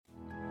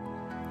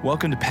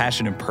Welcome to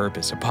Passion and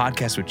Purpose, a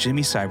podcast with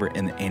Jimmy Seibert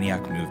and the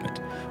Antioch Movement.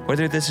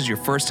 Whether this is your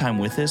first time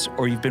with us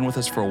or you've been with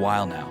us for a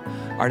while now,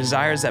 our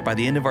desire is that by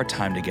the end of our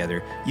time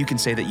together, you can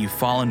say that you've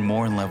fallen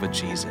more in love with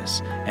Jesus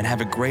and have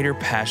a greater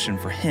passion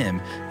for Him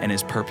and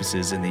His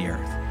purposes in the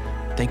earth.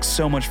 Thanks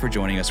so much for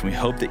joining us, and we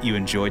hope that you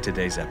enjoy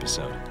today's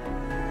episode.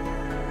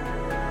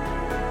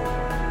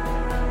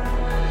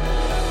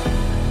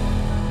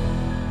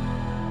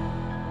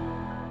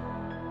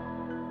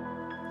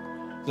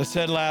 As I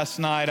said last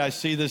night, I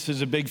see this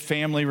as a big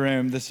family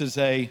room. This is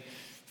a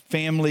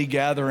family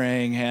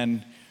gathering,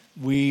 and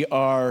we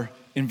are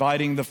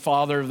inviting the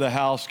Father of the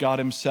house, God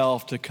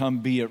Himself, to come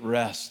be at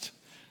rest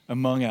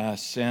among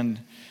us. And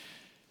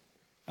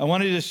I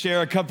wanted to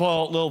share a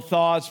couple little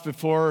thoughts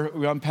before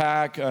we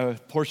unpack a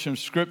portion of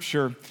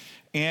Scripture.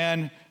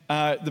 And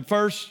the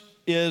first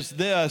is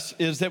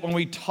that when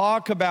we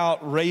talk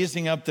about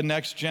raising up the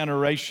next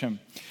generation,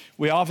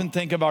 we often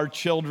think of our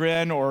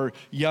children or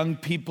young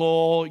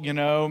people,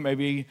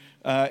 maybe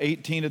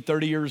 18 to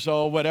 30 years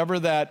old, whatever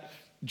that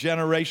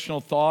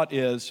generational thought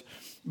is.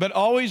 But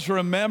always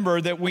remember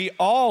that we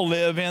all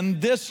live in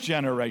this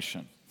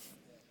generation.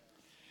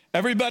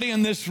 Everybody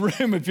in this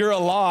room, if you're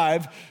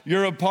alive,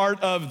 you're a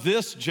part of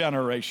this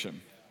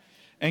generation.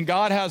 And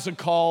God has a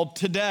call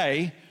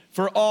today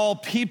for all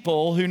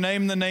people who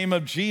name the name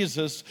of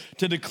Jesus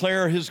to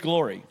declare His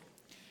glory.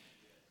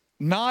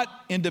 Not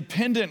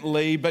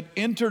independently, but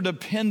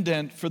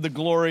interdependent for the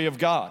glory of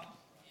God.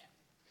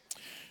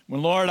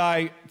 When Laura and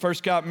I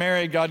first got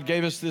married, God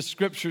gave us this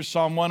scripture,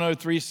 Psalm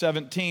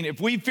 103:17. If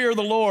we fear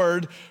the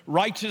Lord,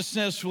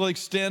 righteousness will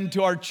extend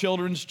to our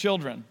children's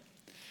children.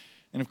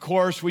 And of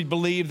course, we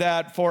believe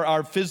that for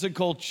our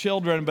physical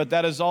children, but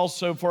that is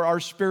also for our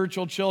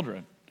spiritual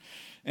children.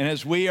 And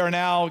as we are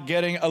now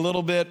getting a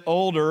little bit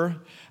older,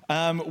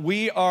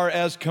 we are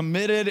as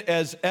committed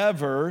as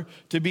ever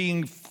to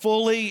being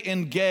fully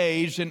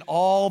engaged in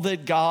all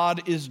that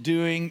God is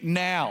doing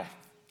now.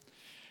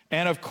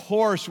 And of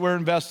course, we're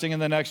investing in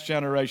the next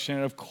generation.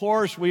 And of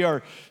course, we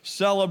are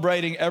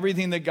celebrating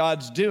everything that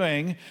God's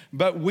doing,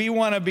 but we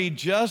want to be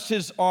just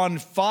as on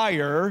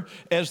fire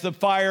as the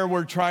fire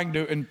we're trying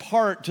to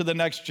impart to the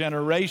next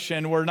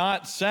generation. We're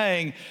not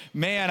saying,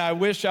 man, I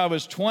wish I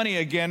was 20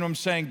 again. I'm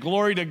saying,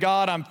 glory to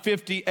God, I'm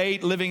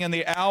 58, living in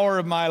the hour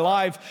of my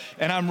life,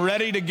 and I'm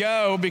ready to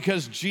go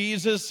because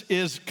Jesus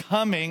is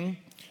coming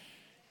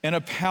in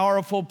a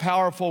powerful,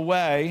 powerful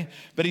way.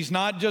 But He's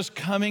not just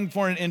coming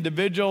for an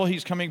individual.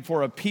 He's coming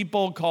for a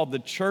people called the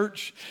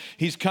church.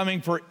 He's coming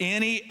for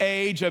any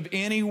age of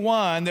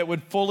anyone that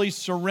would fully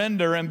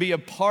surrender and be a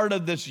part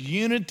of this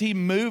unity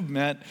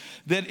movement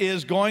that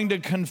is going to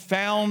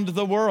confound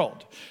the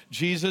world.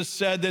 Jesus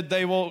said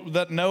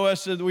that know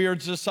us, that we are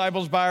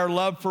disciples by our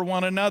love for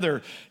one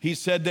another. He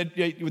said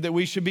that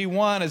we should be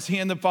one as He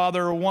and the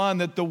Father are one,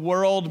 that the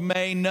world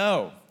may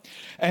know.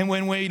 And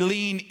when we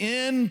lean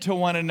into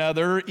one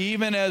another,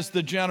 even as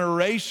the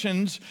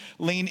generations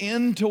lean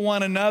into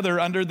one another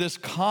under this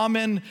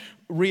common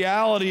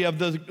reality of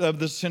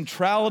the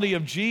centrality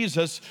of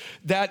Jesus,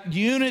 that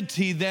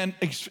unity then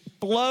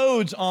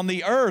explodes on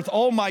the earth.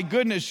 Oh my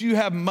goodness, you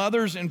have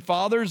mothers and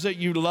fathers that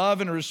you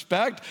love and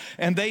respect,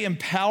 and they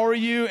empower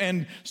you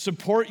and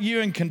support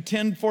you and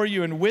contend for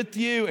you and with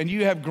you, and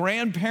you have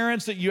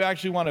grandparents that you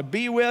actually want to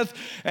be with,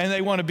 and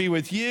they want to be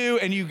with you,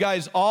 and you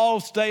guys all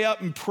stay up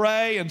and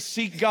pray and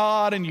seek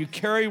God, and you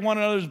carry one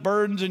another's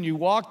burdens, and you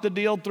walk the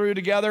deal through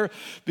together,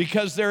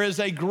 because there is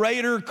a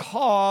greater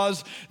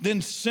cause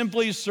than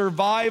simply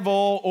survival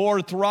or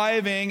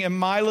thriving in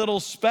my little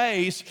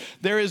space.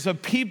 There is a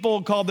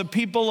people called the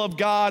people of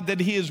God that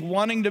He is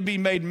wanting to be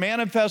made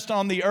manifest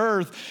on the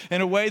earth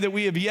in a way that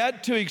we have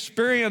yet to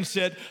experience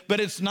it,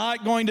 but it's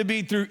not going to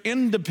be through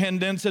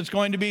independence, it's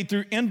going to be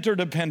through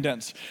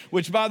interdependence,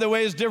 which, by the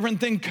way, is different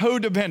than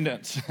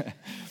codependence.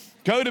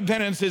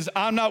 Codependence is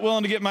I'm not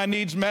willing to get my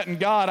needs met in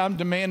God, I'm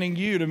demanding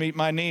you to meet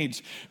my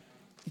needs.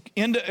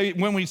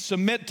 When we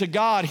submit to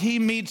God, He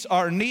meets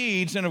our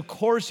needs, and of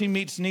course He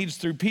meets needs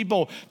through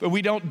people, but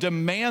we don't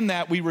demand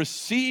that, we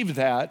receive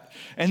that,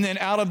 and then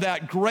out of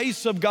that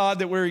grace of God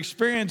that we're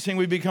experiencing,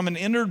 we become an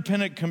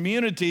interdependent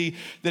community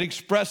that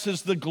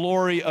expresses the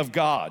glory of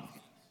God.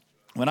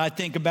 When I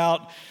think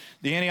about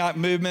the Antioch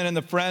movement and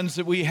the friends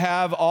that we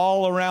have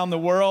all around the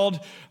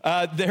world,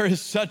 there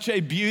is such a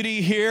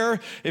beauty here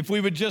if we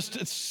would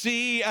just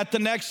see at the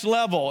next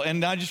level.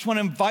 And I just want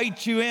to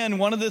invite you in.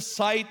 One of the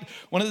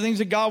things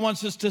that God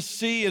wants us to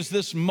see is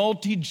this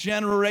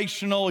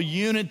multi-generational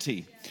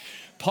unity.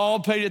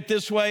 Paul put it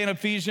this way in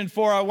Ephesians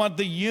 4, I want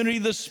the unity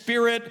of the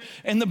Spirit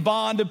and the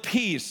bond of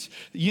peace.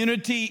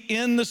 Unity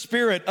in the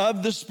Spirit,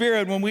 of the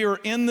Spirit, when we are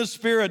in the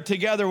Spirit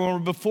together, when we're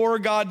before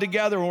God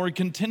together, when we're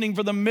contending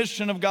for the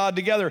mission of God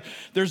together.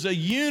 There's a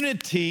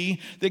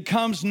unity that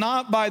comes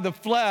not by the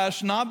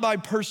flesh, not by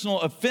personal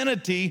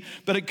affinity,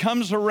 but it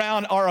comes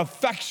around our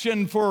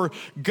affection for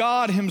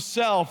God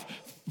Himself,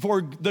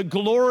 for the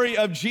glory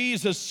of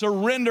Jesus,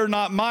 surrender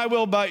not my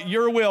will, but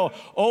your will.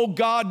 Oh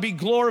God, be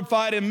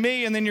glorified in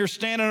me. And then you're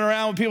standing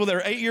around with people that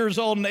are 8 years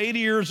old and 80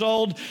 years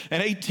old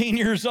and 18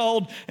 years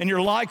old, and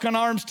you're locking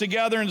arms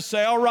together and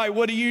say, all right,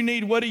 what do you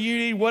need? What do you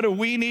need? What do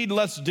we need?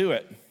 Let's do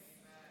it.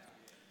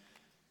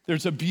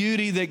 There's a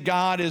beauty that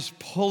God is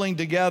pulling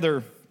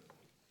together.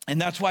 And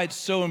that's why it's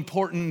so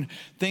important.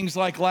 Things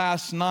like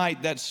last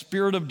night, that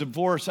spirit of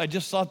divorce, I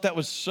just thought that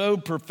was so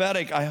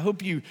prophetic. I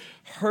hope you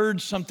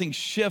heard something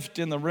shift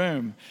in the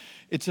room.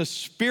 It's a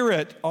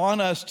spirit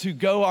on us to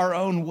go our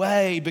own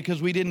way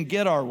because we didn't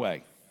get our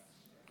way.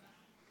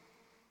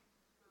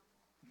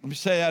 Let me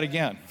say that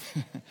again.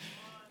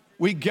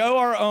 We go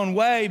our own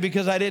way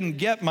because I didn't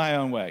get my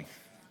own way.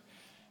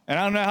 And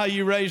I don't know how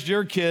you raised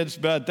your kids,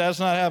 but that's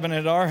not happening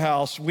at our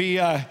house.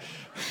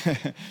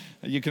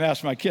 You can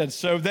ask my kids.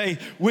 So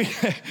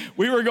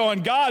we were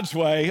going God's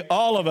way,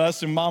 all of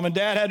us, and mom and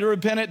dad had to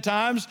repent at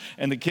times,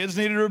 and the kids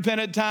needed to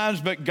repent at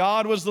times, but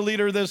God was the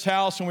leader of this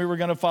house, and we were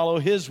going to follow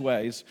his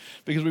ways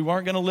because we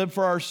weren't going to live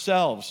for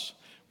ourselves.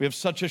 We have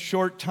such a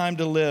short time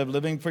to live.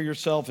 Living for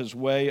yourself is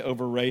way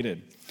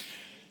overrated.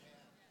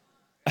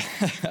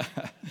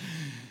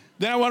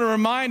 Then I want to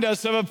remind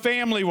us of a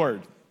family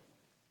word.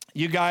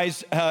 You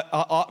guys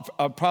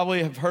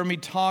probably have heard me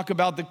talk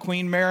about the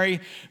Queen Mary,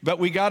 but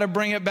we got to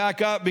bring it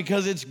back up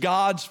because it's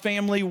God's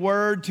family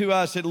word to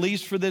us, at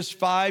least for this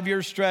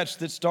 5-year stretch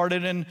that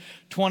started in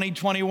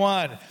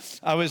 2021.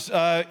 I was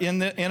I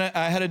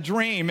had a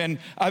dream, and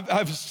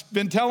I've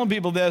been telling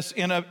people this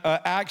in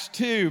Acts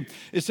 2.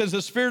 It says,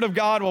 the Spirit of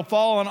God will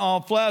fall on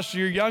all flesh.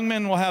 Your young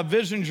men will have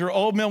visions. Your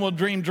old men will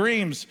dream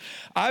dreams.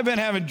 I've been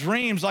having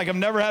dreams like I've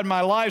never had in my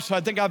life, so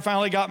I think I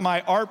finally got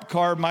my ARP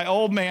card, my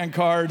old man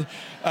card,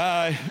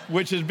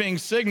 which is being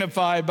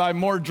signified by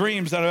more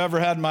dreams than I've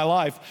ever had in my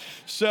life.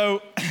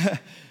 So,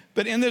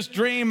 but in this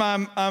dream,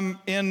 I'm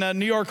in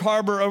New York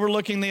Harbor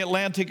overlooking the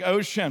Atlantic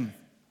Ocean.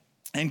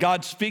 And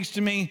God speaks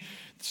to me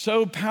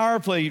so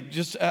powerfully,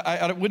 just,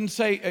 I wouldn't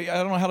say,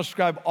 I don't know how to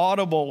describe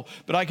audible,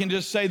 but I can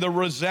just say the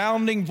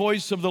resounding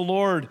voice of the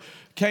Lord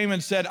came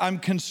and said, I'm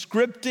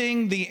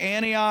conscripting the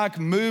Antioch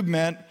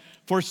movement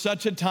for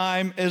such a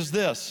time as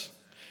this.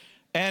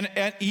 And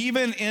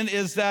even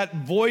as that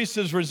voice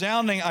is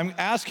resounding, I'm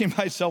asking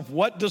myself,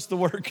 what does the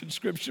word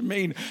conscription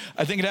mean?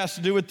 I think it has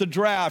to do with the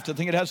draft. I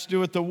think it has to do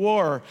with the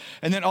war.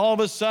 And then all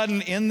of a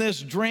sudden, in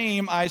this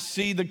dream, I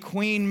see the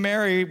Queen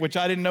Mary, which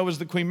I didn't know was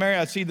the Queen Mary.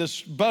 I see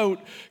this boat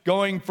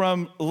going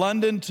from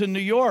London to New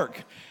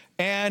York.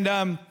 And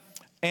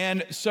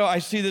so I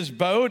see this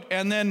boat,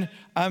 and then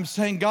I'm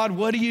saying, God,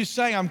 what are you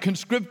saying? I'm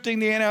conscripting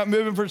the Antioch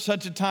movement for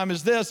such a time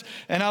as this.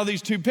 And out of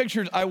these two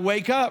pictures, I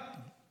wake up.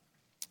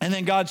 And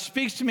then God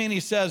speaks to me and he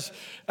says,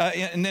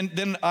 and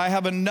then I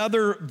have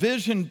another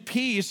vision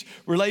piece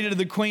related to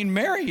the Queen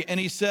Mary. And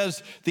he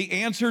says, the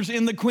answer's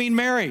in the Queen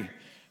Mary.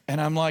 And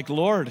I'm like,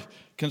 Lord,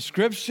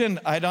 conscription,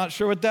 I'm not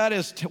sure what that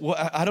is.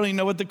 I don't even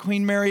know what the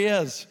Queen Mary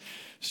is.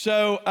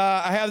 So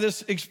I have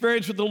this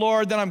experience with the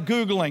Lord that I'm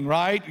Googling,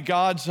 right?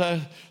 God's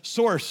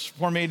source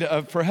for me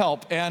for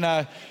help.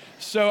 And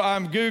so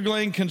I'm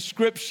Googling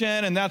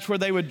conscription, and that's where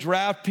they would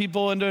draft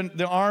people into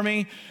the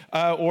army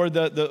or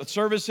the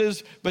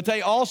services. But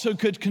they also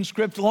could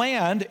conscript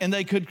land, and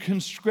they could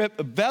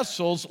conscript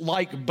vessels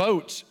like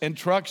boats and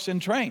trucks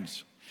and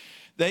trains.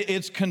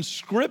 It's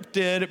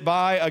conscripted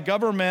by a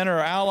government or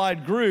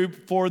allied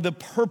group for the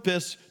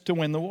purpose to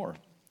win the war.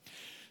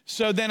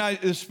 So then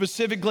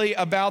specifically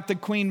about the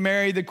Queen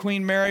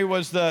Mary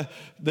was the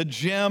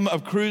gem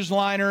of cruise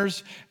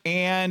liners,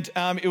 and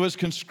it was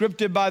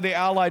conscripted by the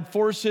Allied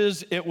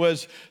forces. It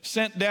was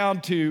sent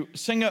down to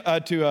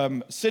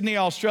Sydney,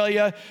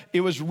 Australia. It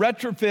was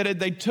retrofitted.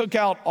 They took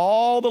out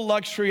all the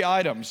luxury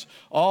items,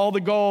 all the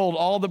gold,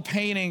 all the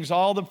paintings,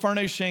 all the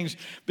furnishings,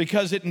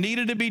 because it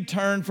needed to be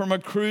turned from a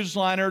cruise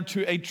liner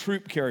to a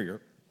troop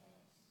carrier.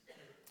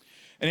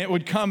 And it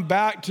would come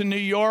back to New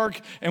York,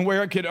 and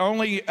where it could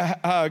only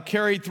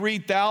carry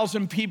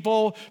 3,000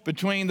 people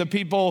between the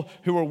people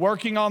who were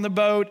working on the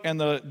boat and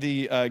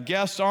the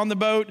guests on the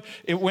boat,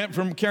 it went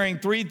from carrying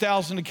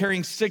 3,000 to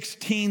carrying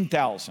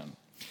 16,000.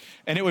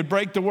 And it would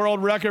break the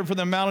world record for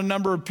the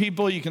number of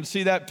people. You can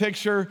see that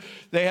picture.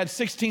 They had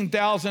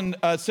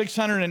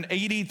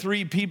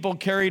 16,683 people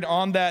carried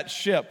on that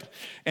ship.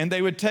 And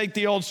they would take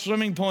the old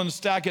swimming pool and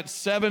stack it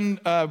 7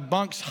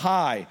 bunks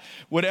high.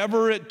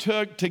 Whatever it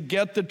took to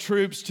get the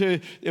troops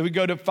it would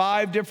go to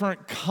 5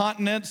 different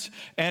continents.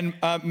 And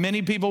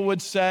many people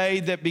would say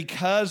that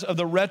because of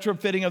the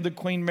retrofitting of the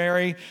Queen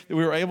Mary, that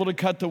we were able to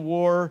cut the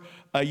war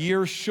a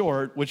year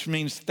short, which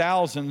means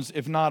thousands,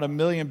 if not 1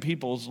 million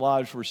people's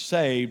lives were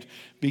saved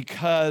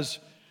because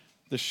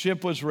the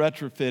ship was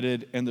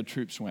retrofitted and the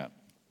troops went.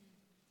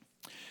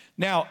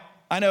 Now,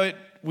 I know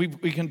we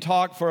can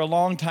talk for a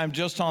long time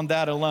just on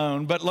that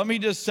alone, but let me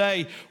just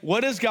say,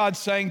 what is God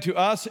saying to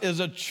us as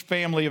a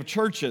family of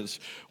churches?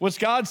 What's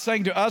God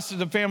saying to us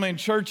as a family of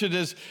churches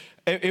is,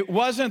 it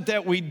wasn't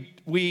that we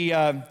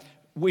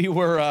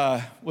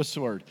were, what's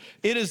the word?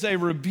 It is a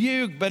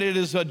rebuke, but it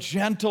is a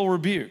gentle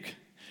rebuke.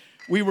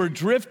 We were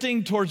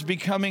drifting towards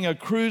becoming a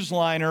cruise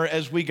liner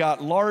as we got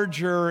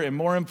larger and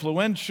more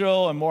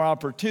influential and more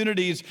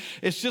opportunities.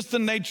 It's just the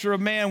nature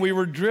of man. We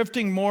were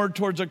drifting more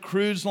towards a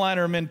cruise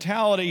liner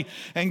mentality,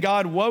 and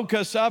God woke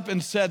us up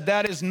and said,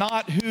 that is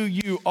not who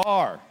you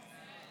are.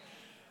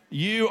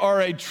 You are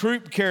a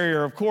troop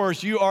carrier, of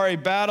course. You are a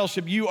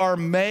battleship. You are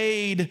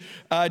made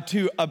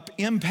to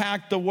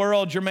impact the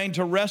world. You're made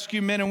to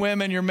rescue men and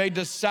women. You're made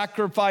to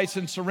sacrifice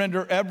and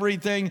surrender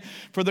everything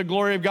for the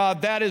glory of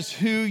God. That is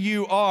who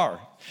you are.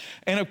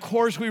 And of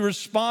course, we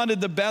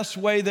responded the best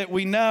way that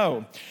we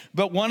know.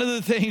 But one of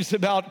the things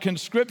about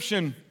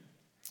conscription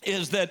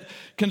is that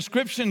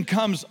conscription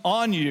comes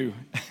on you,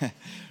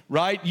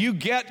 right? You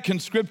get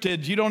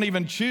conscripted. You don't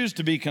even choose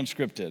to be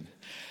conscripted.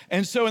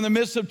 And so in the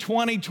midst of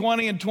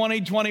 2020 and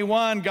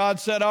 2021, God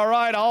said, all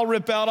right, I'll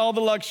rip out all the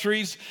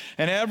luxuries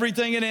and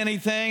everything and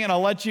anything, and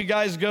I'll let you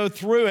guys go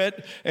through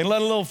it and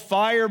let a little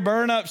fire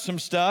burn up some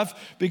stuff,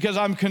 because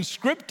I'm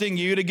conscripting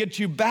you to get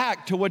you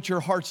back to what your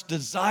heart's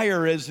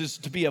desire is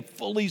to be a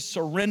fully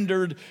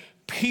surrendered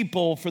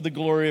people for the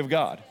glory of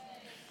God.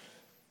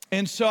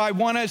 And so I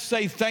want to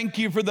say thank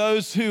you for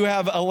those who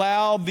have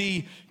allowed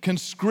the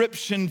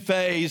conscription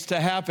phase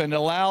to happen,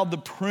 allowed the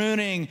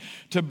pruning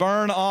to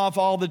burn off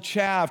all the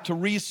chaff, to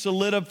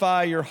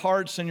re-solidify your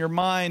hearts and your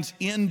minds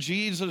in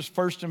Jesus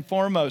first and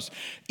foremost,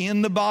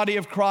 in the body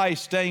of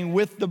Christ, staying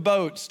with the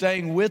boat,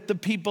 staying with the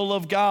people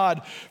of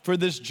God for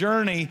this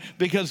journey,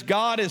 because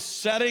God is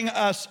setting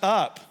us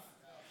up.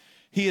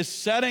 He is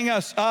setting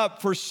us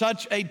up for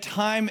such a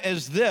time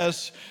as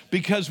this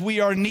because we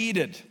are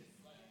needed.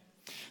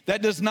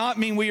 That does not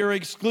mean we are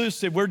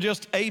exclusive. We're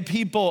just a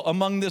people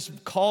among this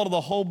call to the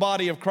whole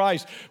body of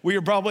Christ. We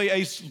are probably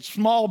a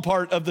small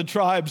part of the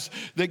tribes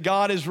that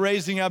God is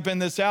raising up in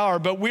this hour,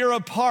 but we're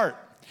a part.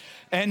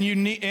 And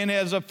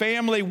as a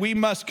family, we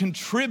must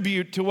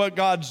contribute to what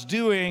God's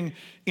doing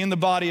in the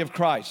body of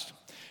Christ.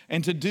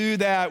 And to do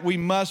that, we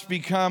must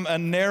become a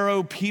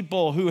narrow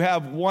people who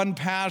have one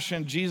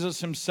passion,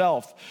 Jesus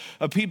himself.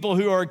 A people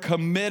who are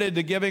committed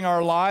to giving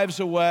our lives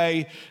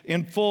away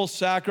in full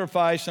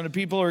sacrifice, and a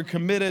people who are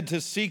committed to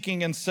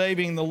seeking and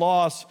saving the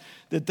lost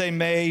that they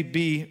may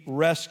be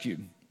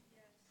rescued.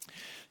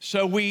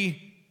 So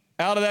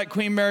out of that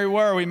Queen Mary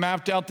Ware, we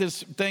mapped out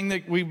this thing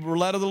that we were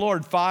led of the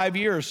Lord 5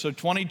 years. So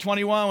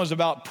 2021 was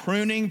about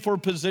pruning for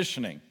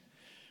positioning.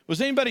 Was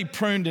anybody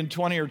pruned in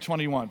 20 or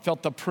 21?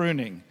 Felt the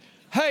pruning?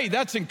 Hey,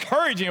 that's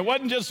encouraging. It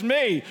wasn't just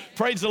me.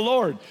 Praise the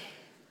Lord.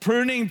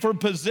 Pruning for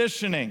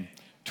positioning.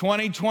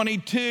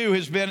 2022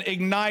 has been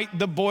Ignite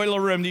the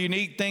Boiler Room. The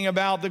unique thing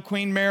about the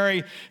Queen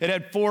Mary, it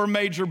had 4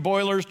 major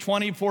boilers,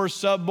 24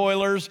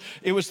 sub-boilers.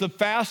 It was the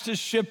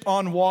fastest ship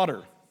on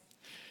water.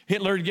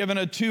 Hitler had given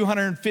a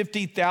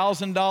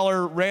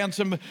 $250,000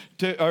 ransom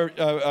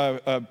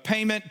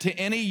payment to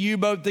any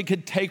U-boat that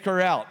could take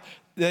her out.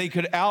 They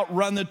could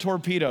outrun the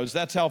torpedoes.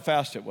 That's how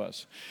fast it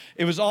was.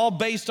 It was all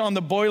based on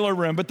the boiler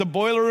room, but the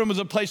boiler room was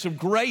a place of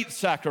great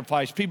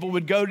sacrifice. People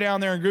would go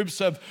down there in groups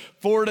of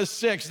 4 to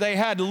 6. They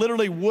had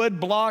literally wood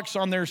blocks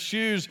on their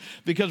shoes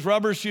because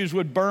rubber shoes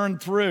would burn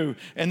through,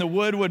 and the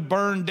wood would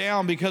burn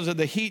down because of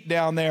the heat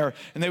down there.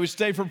 And they would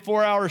stay for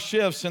 4-hour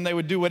shifts, and they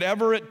would do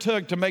whatever it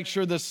took to make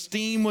sure the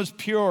steam was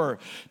pure,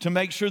 to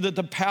make sure that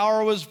the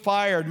power was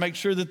fired, make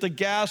sure that the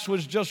gas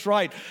was just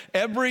right.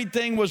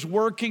 Everything was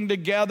working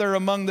together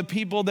among the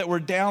people that were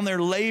down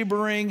there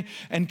laboring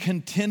and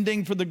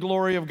contending for the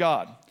glory of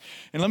God.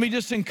 And let me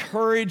just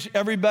encourage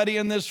everybody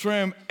in this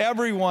room,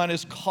 everyone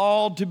is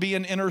called to be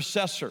an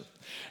intercessor.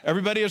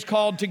 Everybody is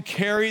called to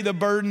carry the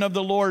burden of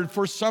the Lord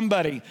for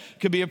somebody.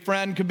 Could be a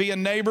friend, could be a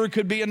neighbor,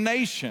 could be a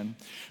nation.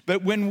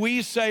 But when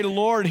we say,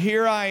 Lord,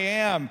 here I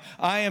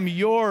am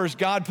yours,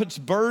 God puts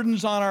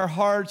burdens on our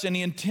hearts, and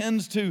he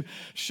intends to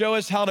show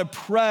us how to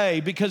pray.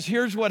 Because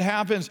here's what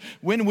happens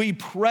when we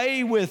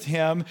pray with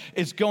him,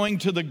 it's going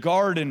to the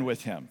garden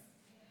with him.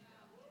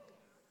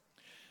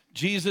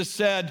 Jesus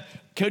said,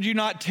 could you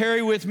not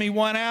tarry with me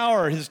 1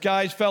 hour? His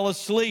guys fell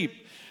asleep.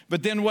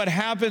 But then what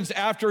happens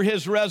after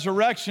his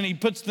resurrection, he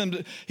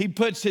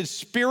puts his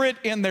spirit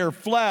in their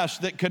flesh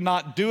that could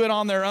not do it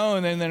on their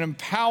own, and then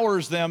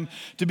empowers them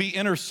to be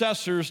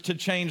intercessors to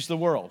change the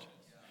world.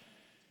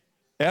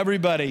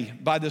 Everybody,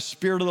 by the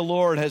Spirit of the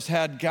Lord, has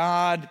had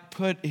God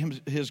put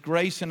his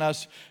grace in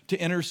us to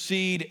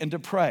intercede and to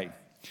pray.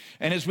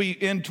 And as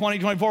in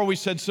 2024, we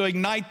said, so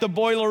ignite the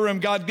boiler room.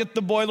 God, get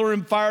the boiler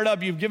room fired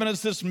up. You've given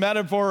us this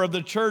metaphor of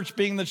the church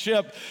being the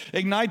ship.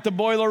 Ignite the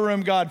boiler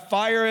room, God.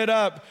 Fire it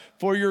up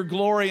for your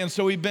glory. And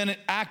so we've been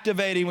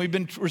activating. We've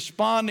been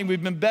responding.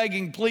 We've been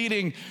begging,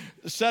 pleading,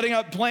 setting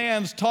up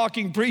plans,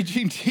 talking,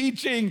 preaching,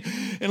 teaching.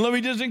 And let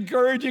me just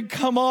encourage you,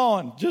 come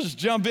on, just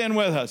jump in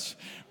with us.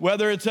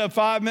 Whether it's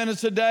 5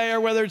 minutes a day,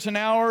 or whether it's an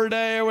hour a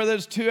day, or whether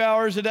it's 2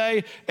 hours a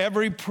day,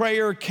 every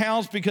prayer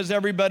counts because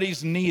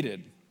everybody's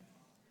needed.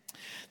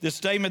 The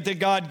statement that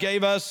God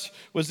gave us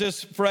was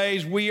this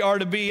phrase: we are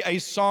to be a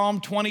Psalm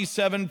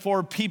 27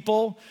 for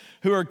people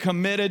who are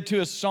committed to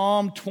a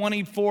Psalm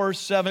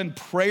 24/7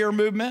 prayer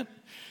movement,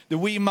 that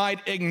we might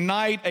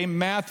ignite a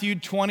Matthew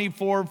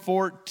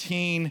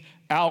 24:14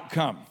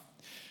 outcome.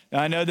 Now,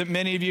 I know that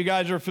many of you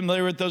guys are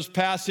familiar with those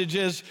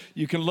passages.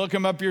 You can look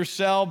them up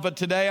yourself, but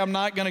today I'm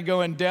not going to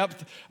go in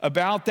depth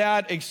about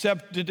that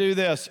except to do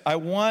this. I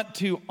want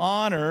to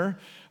honor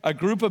a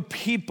group of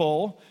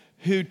people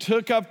who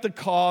took up the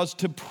cause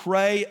to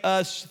pray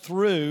us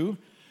through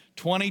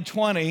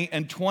 2020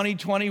 and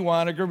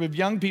 2021, a group of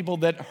young people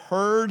that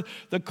heard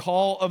the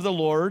call of the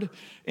Lord.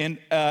 In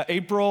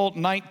April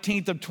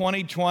 19th of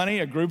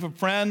 2020, a group of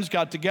friends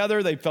got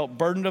together. They felt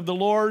burdened of the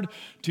Lord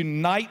to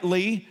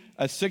nightly,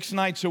 6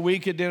 nights a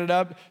week it ended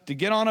up, to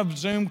get on a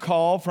Zoom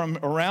call from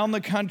around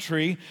the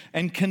country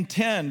and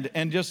contend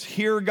and just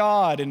hear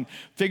God and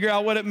figure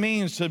out what it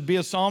means to be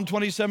a Psalm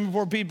 27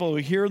 before people who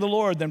hear the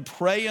Lord, then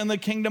pray in the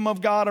kingdom of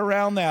God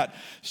around that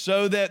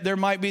so that there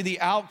might be the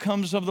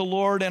outcomes of the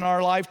Lord in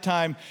our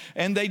lifetime.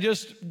 And they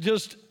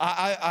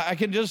I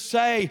can just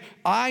say,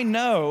 I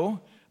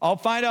know, I'll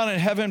find out in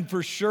heaven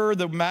for sure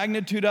the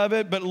magnitude of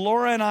it, but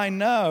Laura and I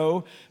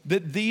know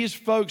that these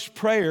folks'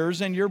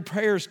 prayers and your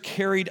prayers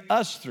carried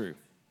us through.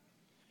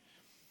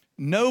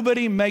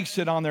 Nobody makes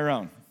it on their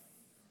own.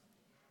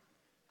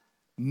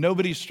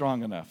 Nobody's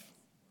strong enough.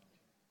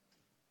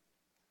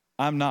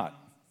 I'm not.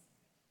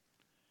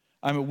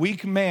 I'm a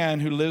weak man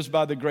who lives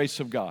by the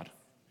grace of God.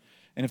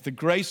 And if the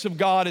grace of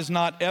God is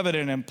not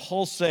evident and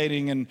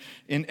pulsating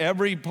in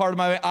every part of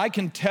my life, I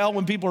can tell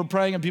when people are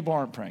praying and people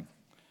aren't praying.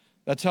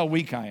 That's how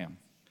weak I am.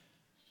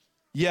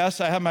 Yes,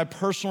 I have my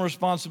personal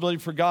responsibility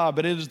for God,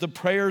 but it is the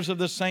prayers of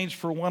the saints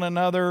for one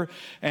another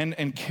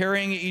and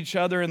carrying each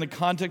other in the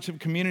context of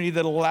community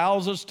that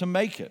allows us to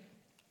make it.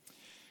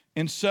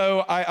 And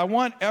so I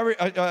want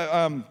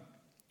Brandon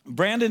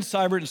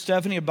Seibert and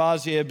Stephanie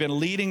Abazi have been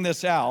leading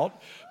this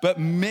out, but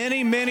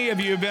many of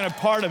you have been a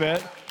part of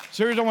it.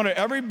 Seriously, I want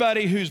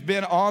everybody who's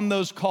been on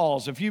those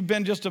calls, if you've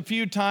been just a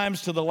few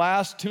times to the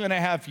last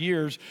 2.5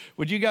 years,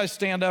 would you guys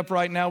stand up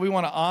right now? We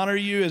want to honor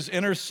you as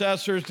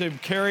intercessors that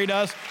have carried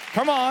us.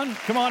 Come on,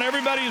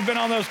 everybody who's been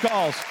on those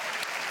calls.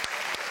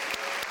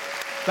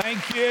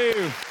 Thank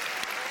you.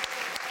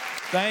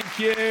 Thank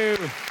you.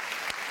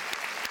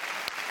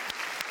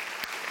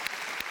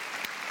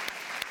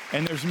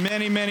 And there's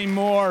many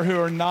more who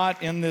are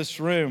not in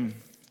this room.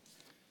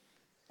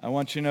 I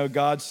want you to know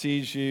God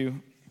sees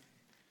you.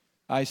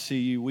 I see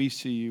you, we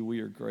see you,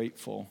 we are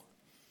grateful.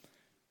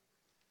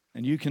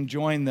 And you can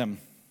join them.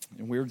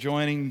 And we're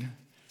joining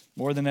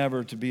more than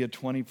ever to be a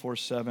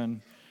 24/7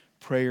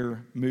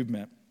 prayer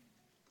movement.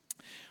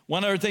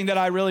 One other thing that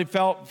I really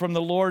felt from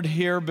the Lord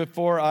here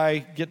before I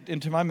get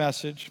into my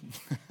message.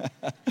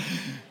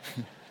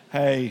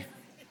 Hey,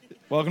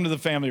 welcome to the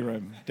family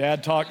room.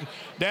 Dad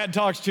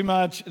talks too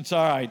much. It's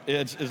all right.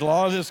 It's as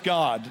long as it's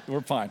God, we're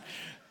fine.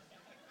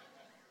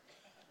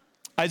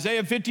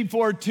 Isaiah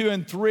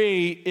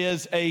 54:2-3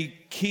 is a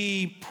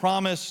key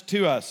promise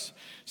to us.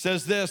 It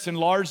says this: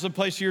 enlarge the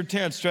place of your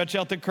tent, stretch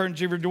out the curtains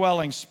of your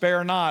dwelling,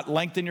 spare not,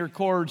 lengthen your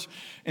cords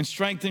and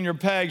strengthen your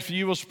pegs, for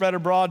you will spread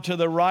abroad to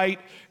the right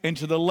and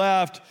to the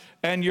left,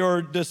 and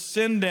your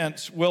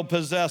descendants will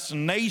possess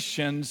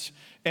nations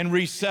and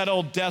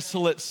resettle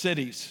desolate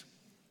cities.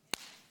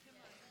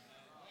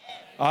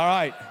 All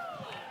right,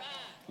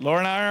 Laura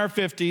and I are in our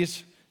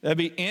 50s. There'll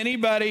be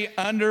anybody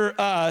under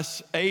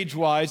us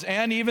age-wise,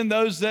 and even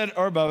those that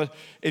are above us.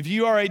 If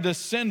you are a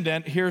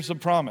descendant, here's the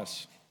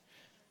promise.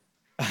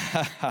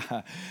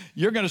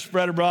 You're going to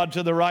spread abroad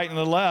to the right and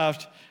the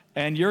left,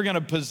 and you're going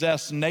to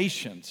possess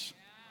nations.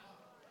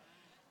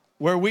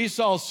 Where we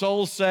saw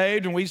souls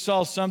saved and we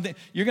saw something,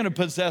 you're going to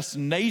possess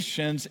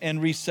nations and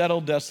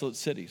resettle desolate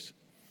cities.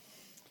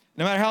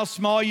 No matter how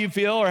small you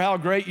feel or how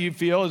great you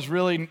feel is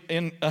really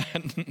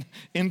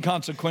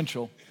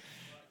inconsequential.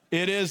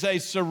 It is a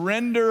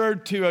surrender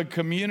to a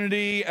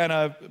community and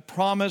a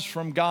promise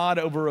from God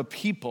over a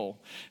people.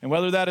 And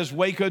whether that is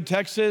Waco,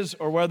 Texas,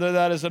 or whether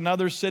that is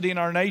another city in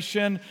our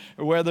nation,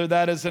 or whether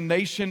that is a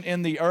nation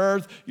in the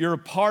earth, you're a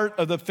part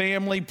of the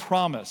family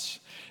promise.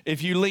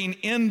 If you lean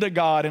into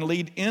God and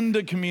lean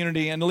into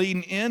community and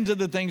lean into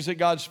the things that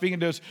God's speaking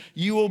to us,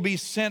 you will be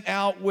sent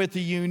out with a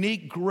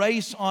unique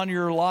grace on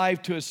your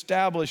life to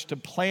establish, to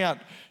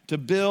plant, to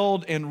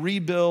build and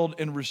rebuild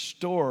and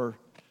restore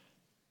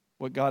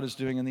what God is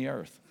doing in the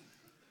earth.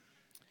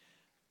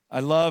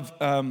 I love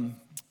the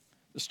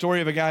story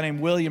of a guy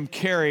named William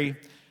Carey,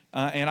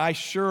 and I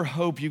sure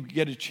hope you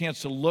get a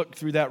chance to look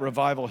through that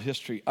revival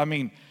history. I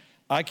mean,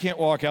 I can't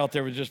walk out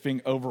there with just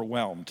being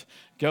overwhelmed.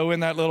 Go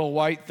in that little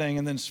white thing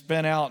and then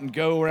spin out and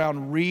go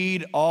around,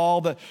 read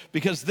all the,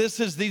 because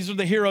these are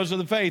the heroes of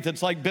the faith.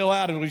 It's like Bill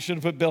Adams. We should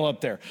have put Bill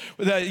up there.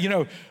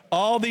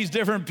 All these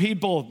different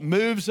people,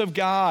 moves of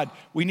God.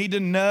 We need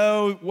to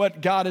know what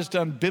God has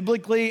done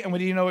biblically, and we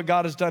need to know what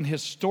God has done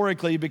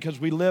historically, because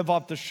we live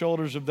off the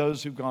shoulders of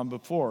those who've gone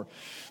before.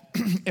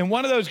 And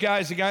one of those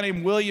guys, a guy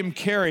named William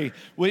Carey.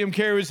 William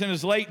Carey was in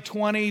his late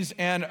 20s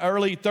and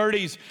early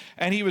 30s,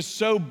 and he was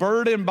so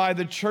burdened by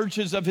the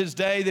churches of his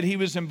day that he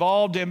was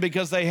involved in,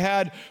 because they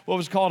had what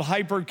was called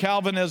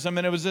hyper-Calvinism,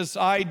 and it was this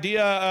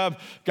idea of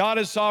God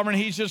is sovereign,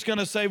 he's just going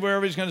to save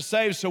wherever he's going to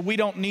save, so we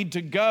don't need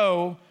to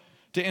go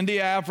to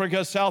India,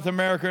 Africa, South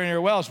America, or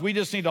anywhere else. We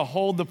just need to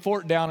hold the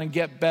fort down and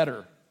get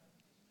better.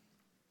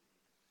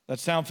 That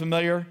sound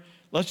familiar?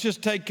 Let's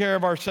just take care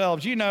of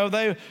ourselves. You know,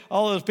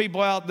 all those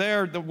people out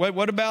there,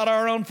 what about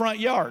our own front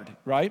yard,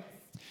 right?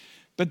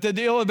 But the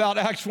deal about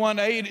Acts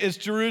 1:8 is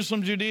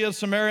Jerusalem, Judea,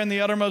 Samaria, and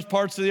the uttermost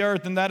parts of the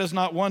earth. And that is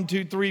not 1,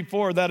 2, 3,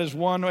 4. That is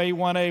 1A,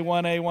 1A,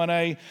 1A,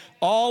 1A.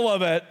 All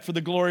of it for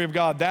the glory of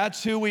God.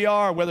 That's who we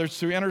are, whether it's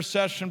through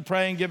intercession,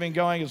 praying, giving,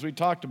 going, as we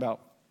talked about.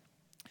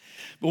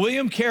 But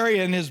William Carey,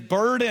 in his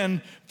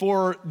burden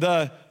for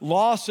the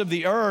loss of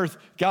the earth,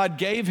 God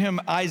gave him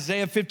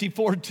Isaiah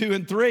 54, 2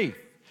 and 3.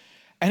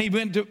 And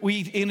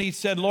he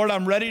said, Lord,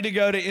 I'm ready to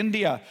go to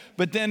India.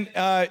 But then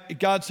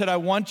God said, I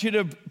want you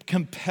to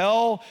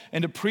compel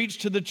and to preach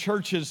to the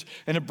churches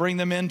and to bring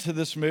them into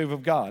this move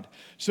of God.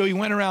 So he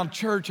went around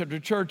church after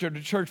church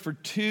after church for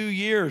 2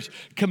 years,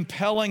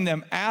 compelling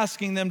them,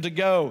 asking them to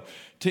go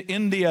to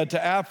India,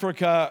 to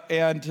Africa,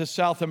 and to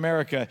South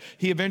America.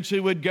 He eventually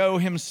would go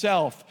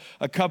himself.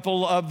 A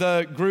couple of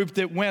the group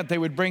that went, they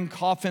would bring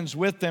coffins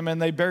with them,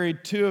 and they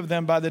buried 2 of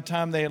them by the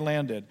time they had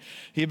landed.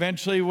 He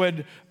eventually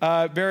would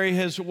bury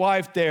his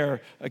wife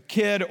there, a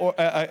kid, or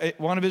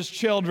one of his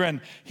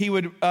children. He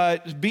would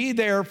be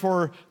there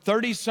for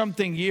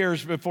 30-something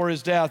years before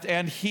his death,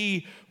 and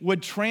he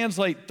would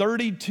translate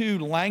 32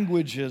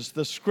 languages,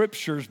 the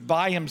scriptures,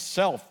 by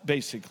himself,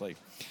 basically.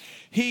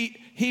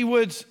 He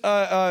was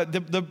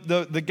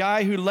the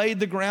guy who laid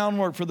the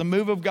groundwork for the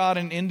move of God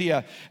in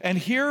India. And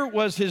here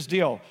was his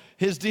deal.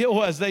 His deal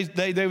was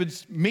they would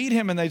meet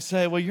him and they'd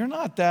say, well, you're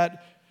not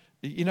that,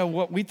 you know,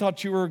 what we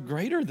thought you were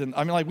greater than.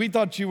 I mean, like we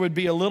thought you would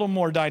be a little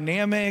more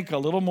dynamic, a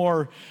little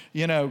more,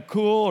 you know,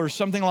 cool or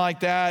something like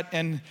that.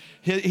 And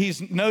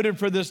he's noted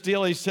for this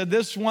deal. He said,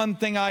 this one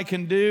thing I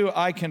can do,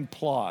 I can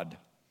plod.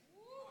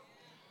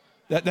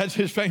 That's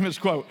his famous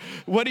quote.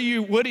 What do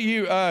you,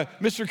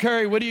 Mr.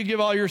 Carey, what do you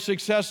give all your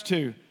success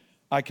to?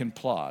 I can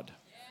plod.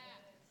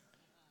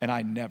 And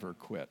I never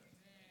quit.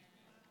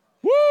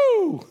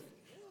 Woo!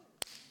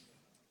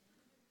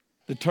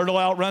 The turtle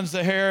outruns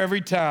the hare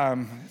every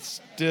time. It's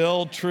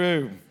still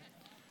true.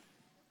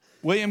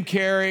 William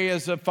Carey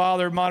is the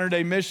father of modern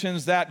day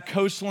missions. That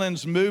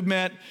coastlands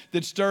movement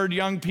that stirred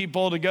young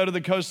people to go to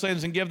the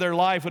coastlands and give their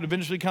life would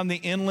eventually become the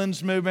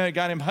inlands movement. A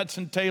guy named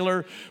Hudson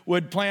Taylor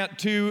would plant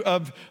 2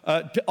 of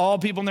all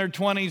people in their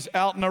 20s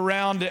out and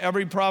around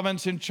every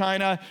province in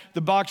China.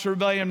 The Boxer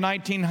Rebellion of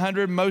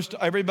 1900,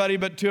 everybody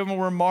but 2 of them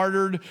were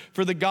martyred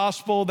for the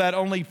gospel. That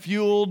only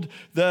fueled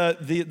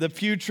the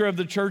future of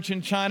the church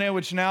in China,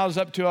 which now is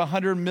up to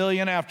 100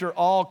 million after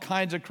all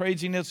kinds of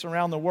craziness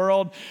around the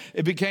world.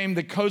 It became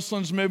the coastlands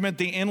movement,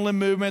 the inland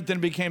movement, then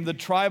became the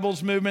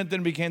tribals movement,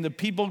 then became the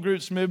people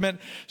groups movement,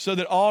 so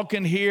that all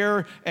can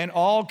hear and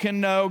all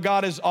can know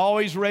God is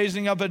always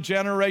raising up a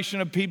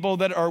generation of people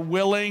that are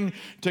willing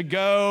to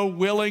go,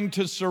 willing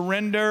to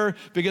surrender,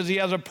 because he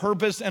has a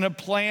purpose and a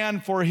plan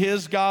for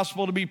his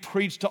gospel to be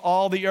preached to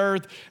all the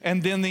earth,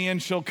 and then the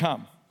end shall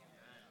come.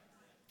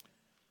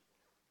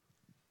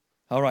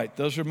 All right,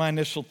 those are my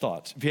initial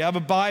thoughts. If you have a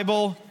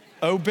Bible,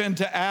 open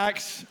to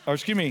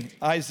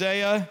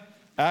Isaiah.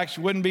 Acts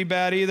wouldn't be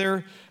bad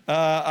either.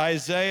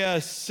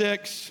 Isaiah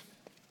 6,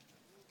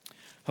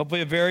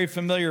 hopefully a very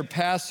familiar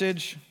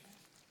passage.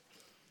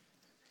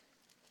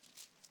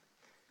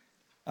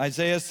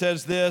 Isaiah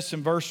says this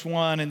in verse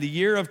 1, in the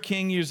year of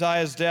King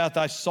Uzziah's death,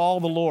 I saw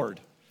the Lord.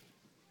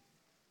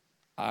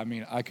 I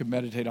mean, I could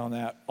meditate on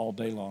that all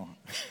day long.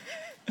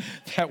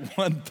 That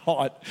one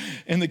thought.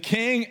 In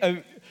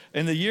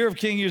the year of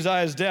King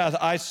Uzziah's death,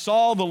 I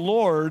saw the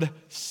Lord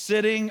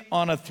sitting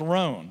on a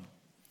throne,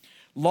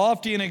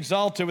 lofty and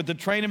exalted, with the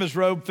train of his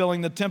robe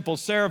filling the temple.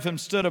 Seraphim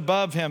stood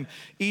above him,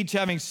 each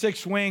having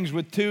 6 wings.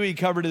 With 2 he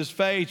covered his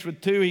face, with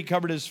 2 he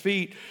covered his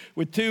feet,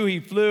 with 2 he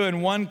flew,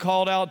 and one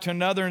called out to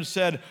another and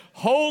said,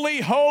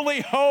 Holy, holy,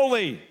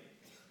 holy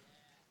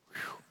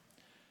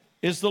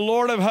is the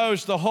Lord of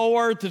hosts. The whole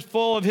earth is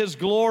full of his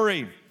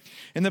glory.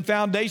 In the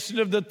foundation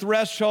of the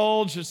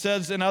thresholds, it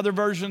says in other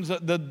versions,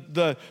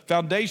 the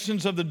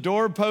foundations of the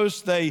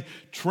doorposts, they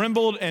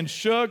trembled and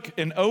shook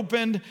and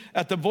opened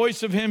at the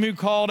voice of him who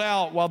called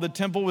out while the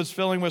temple was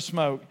filling with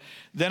smoke.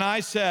 Then I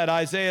said,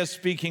 Isaiah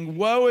speaking,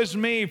 woe is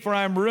me, for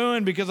I am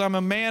ruined, because I'm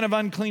a man of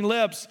unclean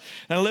lips,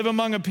 and I live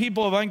among a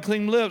people of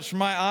unclean lips, for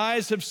my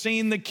eyes have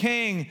seen the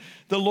King,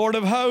 the Lord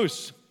of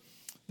hosts.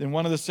 Then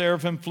one of the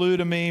seraphim flew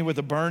to me with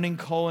a burning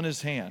coal in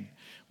his hand,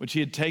 which he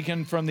had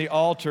taken from the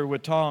altar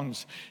with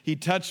tongs. He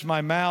touched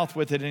my mouth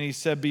with it, and he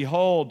said,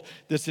 behold,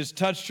 this has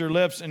touched your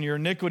lips, and your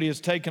iniquity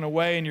is taken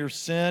away, and your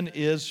sin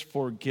is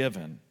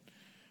forgiven.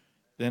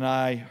 Then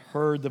I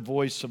heard the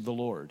voice of the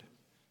Lord.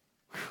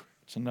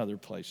 It's another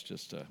place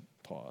just to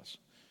pause.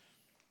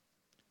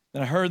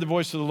 Then I heard the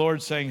voice of the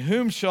Lord saying,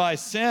 whom shall I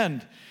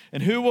send,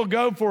 and who will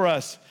go for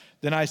us?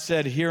 Then I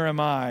said, here am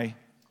I,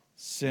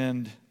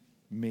 send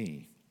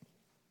me.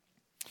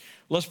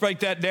 Let's break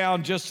that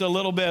down just a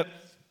little bit.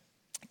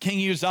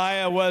 King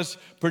Uzziah was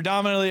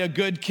predominantly a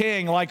good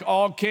king. Like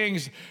all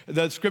kings,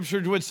 the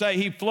scriptures would say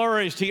he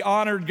flourished, he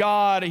honored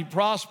God, he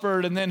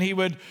prospered, and then he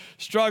would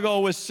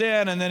struggle with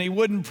sin, and then he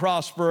wouldn't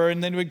prosper,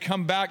 and then he would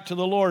come back to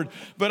the Lord.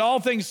 But all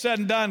things said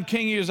and done,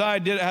 King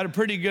Uzziah had a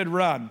pretty good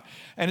run.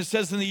 And it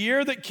says in the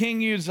year that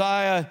King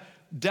Uzziah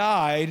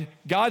died,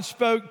 God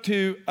spoke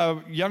to a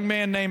young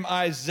man named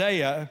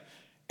Isaiah,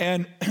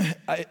 and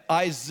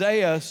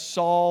Isaiah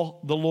saw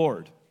the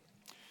Lord.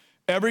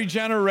 Every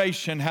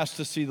generation has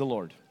to see the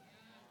Lord.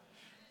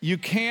 You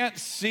can't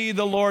see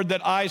the Lord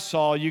that I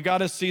saw. You got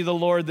to see the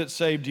Lord that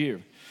saved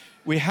you.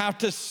 We have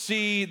to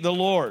see the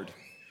Lord.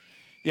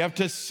 You have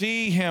to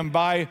see him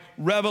by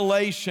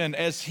revelation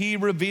as he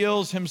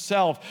reveals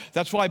himself.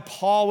 That's why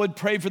Paul would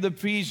pray for the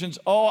Ephesians.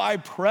 Oh, I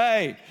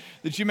pray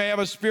that you may have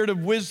a spirit of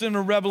wisdom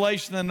and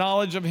revelation, the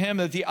knowledge of him,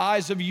 that the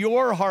eyes of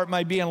your heart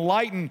might be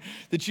enlightened,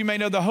 that you may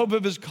know the hope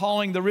of his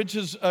calling, the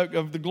riches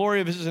of the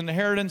glory of his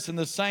inheritance in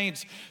the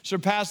saints,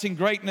 surpassing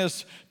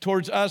greatness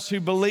towards us who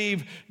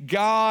believe.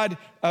 God,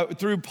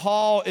 through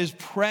Paul, is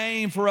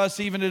praying for us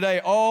even today.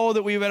 Oh,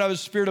 that we would have a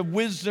spirit of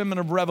wisdom and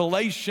of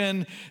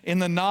revelation in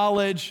the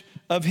knowledge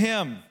of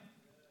him.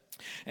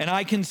 And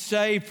I can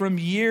say from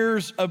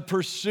years of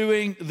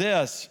pursuing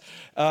this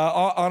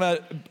on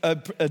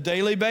a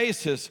daily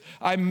basis,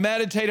 I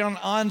meditate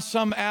on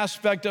some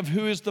aspect of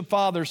who is the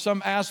Father,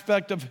 some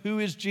aspect of who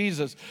is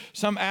Jesus,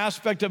 some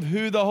aspect of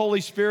who the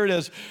Holy Spirit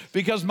is,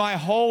 because my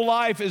whole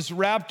life is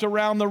wrapped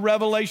around the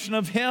revelation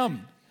of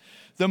him.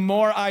 The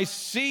more I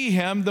see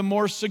him, the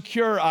more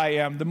secure I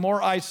am. The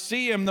more I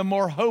see him, the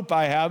more hope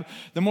I have.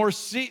 The more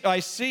I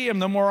see him,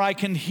 the more I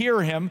can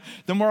hear him.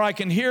 The more I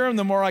can hear him,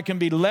 the more I can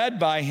be led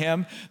by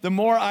him. The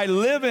more I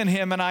live in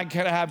him and I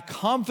can have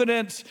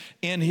confidence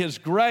in his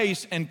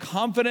grace and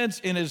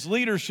confidence in his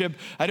leadership.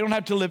 I don't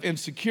have to live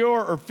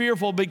insecure or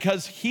fearful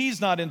because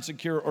he's not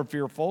insecure or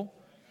fearful.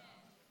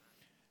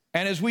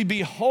 And as we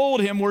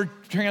behold him, we're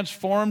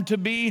transformed to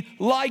be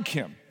like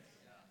him.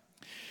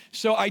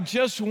 So I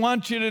just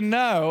want you to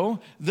know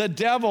the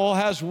devil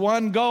has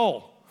one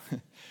goal,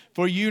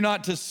 for you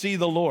not to see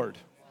the Lord.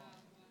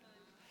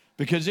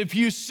 Because if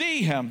you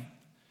see him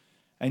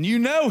and you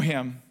know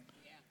him,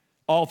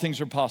 all things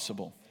are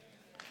possible.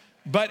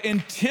 But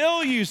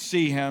until you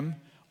see him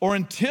or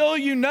until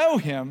you know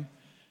him,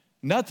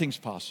 nothing's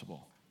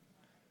possible.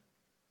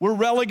 We're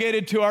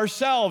relegated to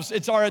ourselves.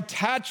 It's our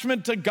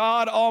attachment to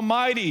God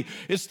Almighty.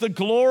 It's the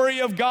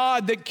glory of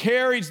God that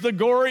carries the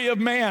glory of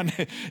man.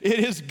 It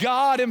is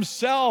God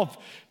himself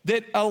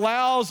that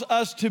allows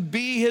us to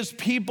be his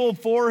people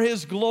for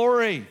his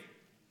glory.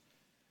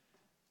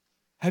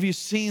 Have you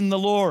seen the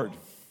Lord?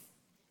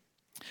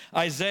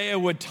 Isaiah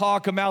would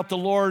talk about the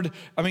Lord.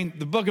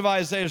 The book of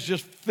Isaiah is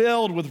just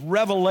filled with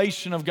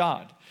revelation of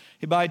God.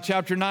 By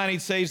chapter 9, he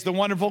says, the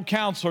wonderful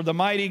counselor, the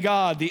mighty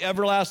God, the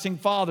everlasting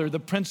Father, the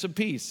Prince of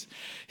Peace.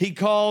 He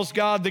calls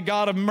God the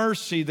God of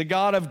mercy, the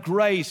God of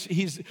grace.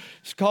 He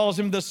calls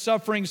him the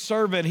suffering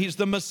servant. He's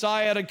the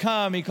Messiah to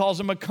come. He calls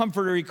him a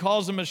comforter. He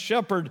calls him a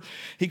shepherd.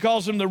 He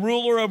calls him the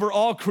ruler over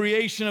all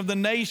creation of the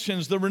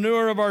nations, the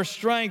renewer of our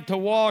strength to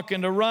walk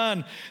and to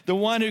run, the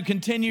one who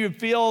continued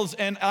feels,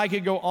 and I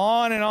could go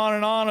on and on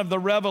and on of the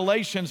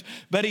revelations,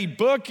 but he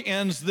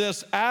bookends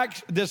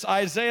this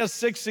Isaiah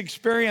 6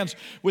 experience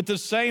with the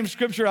same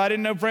scripture. I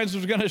didn't know Francis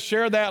was going to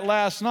share that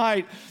last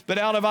night, but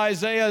out of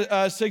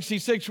Isaiah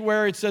 66,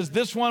 where it says,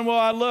 this one will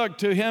I look,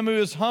 to him who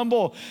is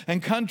humble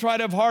and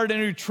contrite of heart and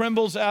who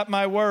trembles at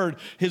my word.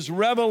 His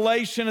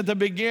revelation at the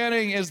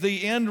beginning is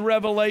the end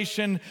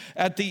revelation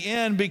at the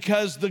end,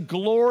 because the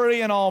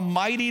glory and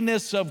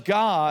almightiness of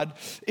God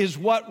is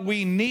what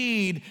we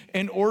need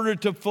in order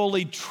to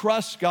fully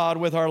trust God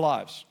with our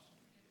lives.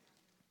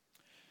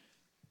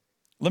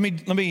 Let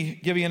me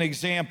give you an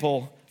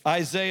example.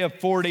 Isaiah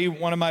 40,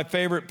 one of my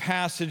favorite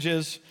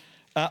passages.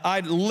 I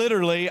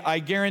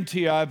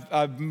guarantee you,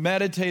 I've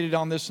meditated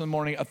on this in the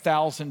morning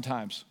 1,000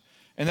 times.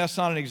 And that's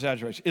not an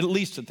exaggeration, at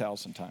least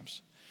 1,000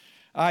 times.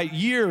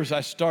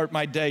 I start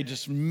my day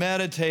just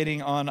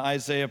meditating on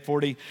Isaiah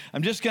 40.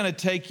 I'm just going to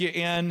take you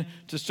in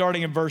to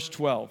starting in verse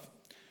 12.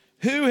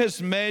 Who has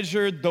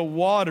measured the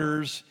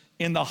waters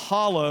in the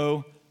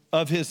hollow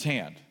of his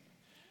hand?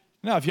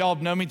 Now, if y'all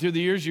have known me through the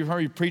years, you've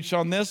heard me preach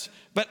on this,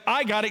 but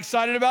I got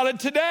excited about it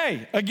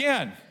today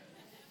again.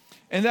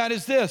 And that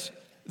is this: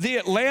 the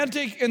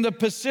Atlantic and the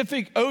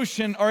Pacific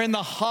Ocean are in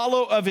the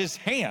hollow of his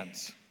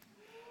hands.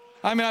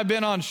 I've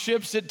been on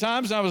ships at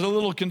times, and I was a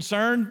little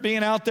concerned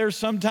being out there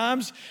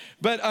sometimes,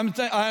 but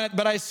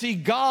I see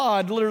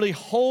God literally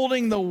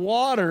holding the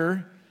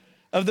water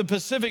of the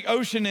Pacific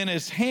Ocean in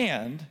his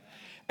hand,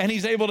 and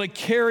he's able to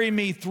carry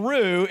me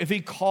through if he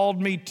called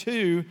me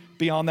to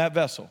be on that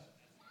vessel.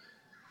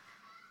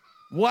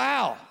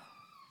 Wow.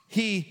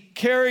 He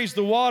carries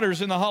the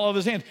waters in the hollow of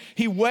his hand.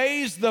 He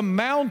weighs the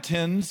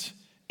mountains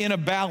in a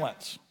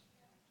balance.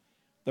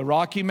 The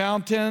Rocky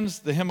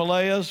Mountains, the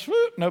Himalayas,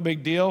 no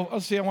big deal.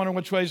 I wonder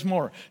which way's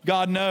more.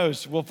 God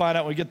knows. We'll find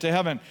out when we get to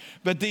heaven.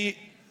 But the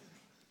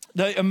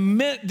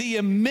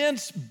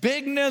immense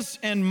bigness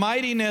and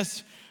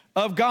mightiness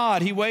of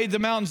God. He weighed the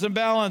mountains in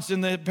balance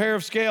in the pair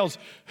of scales.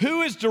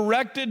 Who has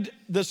directed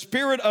the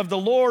Spirit of the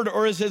Lord,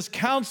 or as his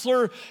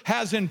counselor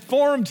has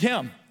informed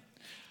him?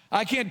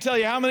 I can't tell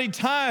you how many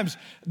times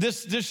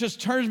this just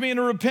turns me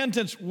into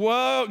repentance.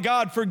 Whoa,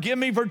 God, forgive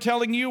me for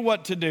telling you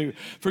what to do.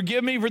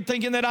 Forgive me for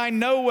thinking that I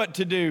know what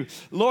to do.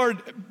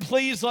 Lord,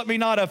 please let me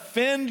not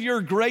offend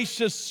your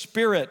gracious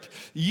Spirit.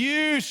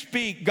 You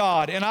speak,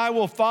 God, and I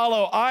will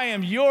follow. I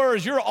am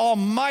yours. You're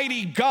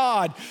almighty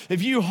God.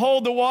 If you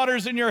hold the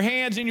waters in your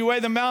hands and you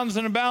weigh the mountains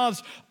in a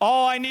balance,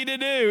 all I need to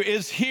do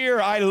is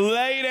here. I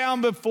lay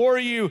down before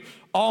you,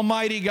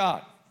 almighty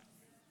God.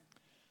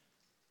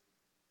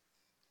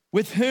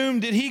 With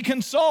whom did he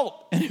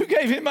consult, and who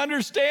gave him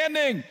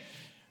understanding?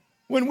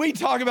 When we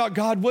talk about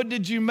God, what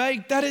did you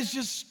make? That is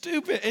just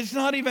stupid. It's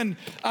not even,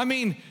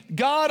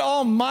 God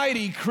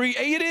Almighty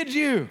created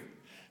you.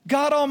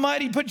 God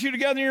Almighty put you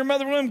together in your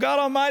mother's womb. God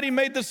Almighty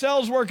made the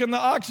cells work and the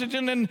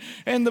oxygen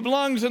and the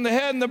lungs and the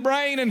head and the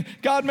brain. And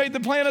God made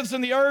the planets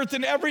and the earth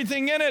and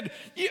everything in it.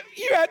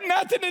 You had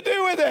nothing to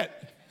do with it.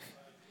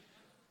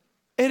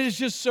 It is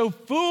just so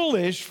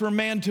foolish for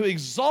man to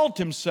exalt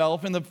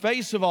himself in the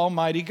face of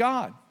Almighty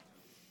God.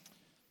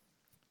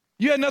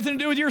 You had nothing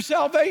to do with your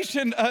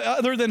salvation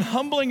other than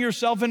humbling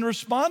yourself and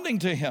responding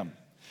to him,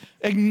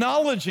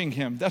 acknowledging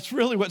him. That's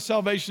really what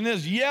salvation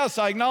is. Yes,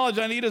 I acknowledge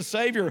I need a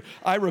Savior.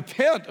 I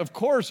repent, of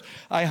course.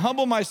 I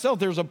humble myself.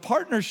 There's a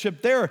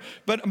partnership there,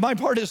 but my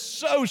part is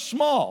so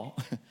small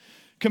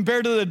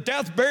compared to the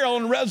death, burial,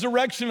 and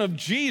resurrection of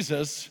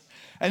Jesus,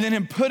 and then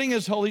him putting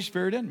his Holy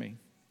Spirit in me.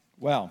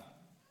 Wow.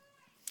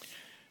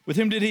 With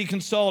whom did he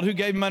consult? Who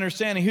gave him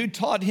understanding? Who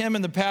taught him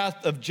in the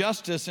path of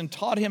justice and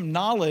taught him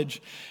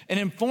knowledge and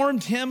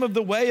informed him of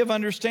the way of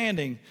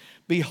understanding?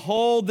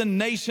 Behold, the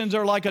nations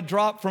are like a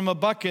drop from a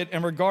bucket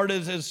and regarded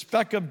as a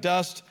speck of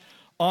dust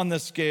on the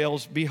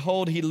scales.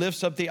 Behold, he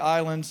lifts up the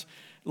islands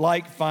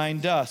like fine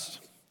dust.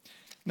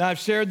 Now, I've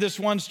shared this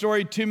one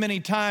story too many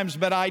times,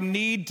 but I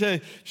need to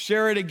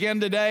share it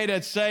again today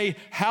to say,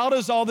 how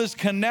does all this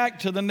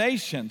connect to the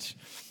nations?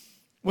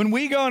 When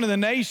we go into the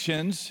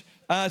nations,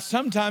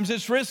 sometimes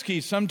it's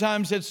risky,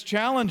 sometimes it's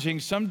challenging,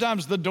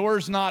 sometimes the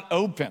door's not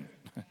open.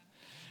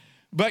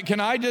 But can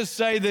I just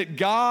say that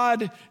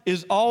God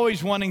is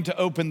always wanting to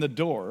open the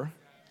door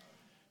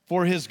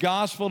for his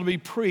gospel to be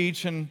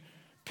preached and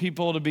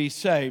people to be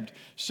saved.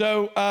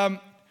 So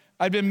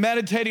I've been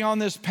meditating on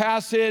this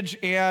passage,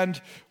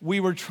 and we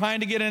were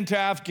trying to get into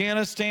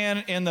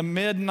Afghanistan in the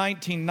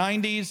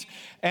mid-1990s,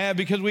 and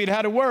because we'd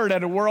had a word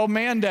at a world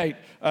mandate.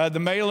 The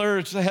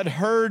mailers had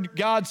heard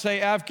God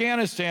say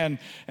Afghanistan,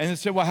 and they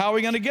said, well, how are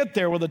we going to get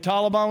there? Well, the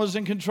Taliban was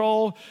in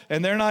control,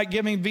 and they're not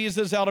giving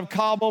visas out of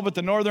Kabul, but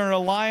the Northern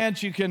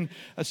Alliance, you can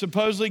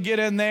supposedly get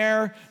in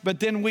there. But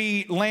then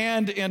we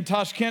land in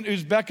Tashkent,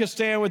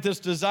 Uzbekistan, with this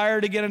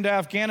desire to get into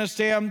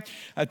Afghanistan.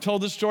 I've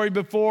told this story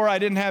before. I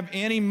didn't have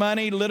any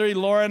money. Literally,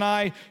 Laura and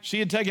I, she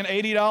had taken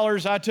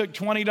 $80. I took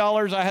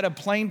 $20. I had a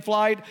plane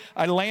flight.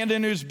 I landed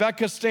in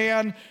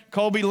Uzbekistan.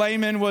 Colby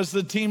Lehman was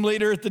the team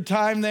leader at the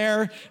time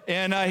there.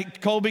 And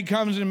Colby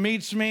comes and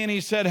meets me, and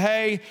he said,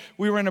 hey,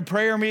 we were in a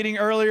prayer meeting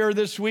earlier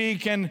this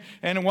week, and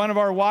one of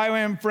our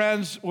YWAM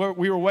friends,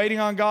 we were waiting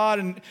on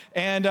God,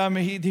 and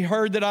he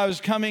heard that I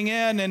was coming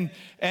in,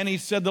 and he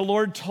said, the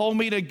Lord told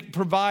me to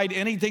provide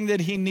anything that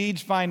he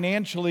needs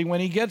financially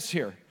when he gets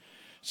here.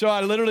 So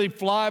I literally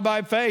fly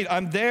by faith.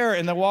 I'm there,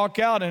 and I walk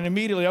out, and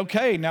immediately,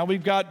 okay, now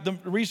we've got the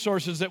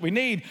resources that we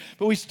need,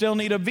 but we still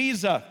need a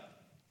visa.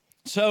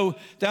 So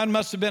that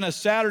must have been a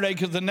Saturday,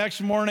 because the next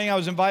morning I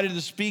was invited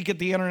to speak at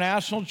the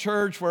International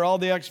Church where all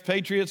the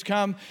expatriates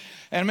come.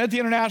 And I'm at the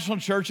International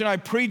Church, and I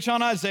preach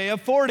on Isaiah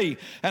 40.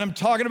 And I'm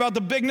talking about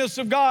the bigness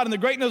of God and the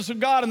greatness of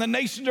God, and the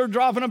nations are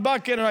dropping a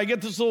bucket, and I get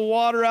this little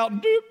water out,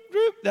 and doop,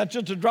 doop, that's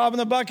just a drop in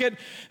the bucket.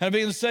 And I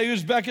begin to say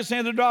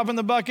Uzbekistan's a drop in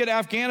the bucket,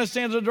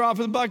 Afghanistan's a drop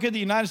in the bucket, the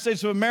United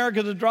States of America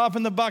is a drop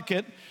in the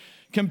bucket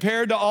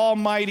compared to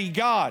Almighty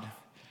God.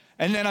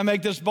 And then I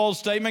make this bold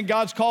statement: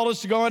 God's called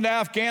us to go into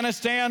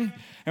Afghanistan,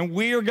 and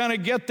we are going to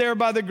get there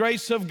by the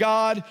grace of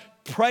God.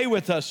 Pray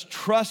with us,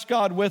 trust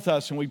God with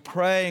us, and we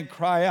pray and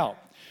cry out.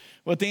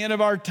 Well, at the end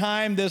of our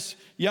time, this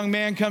young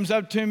man comes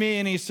up to me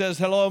and he says,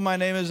 hello, my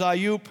name is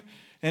Ayub.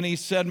 And he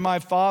said, my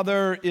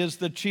father is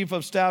the chief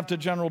of staff to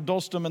General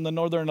Dostum in the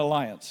Northern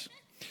Alliance.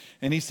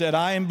 And he said,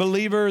 I am a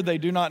believer. They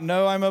do not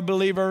know I'm a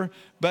believer.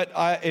 But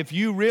if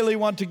you really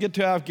want to get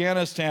to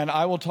Afghanistan,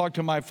 I will talk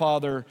to my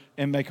father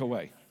and make a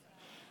way.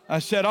 I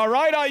said, all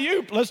right,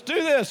 Ayub, let's do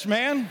this,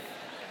 man.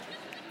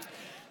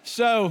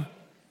 So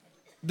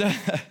the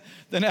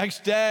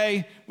next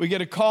day, we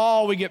get a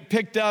call. We get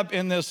picked up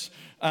in this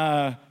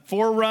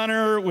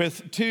 4Runner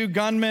with 2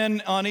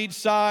 gunmen on each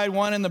side,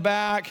 one in the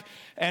back.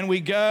 And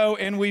we go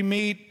and we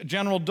meet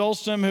General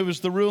Dostum, who was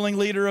the ruling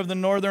leader of the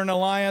Northern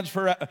Alliance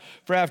for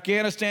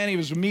Afghanistan. He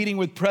was meeting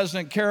with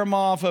President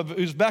Karimov of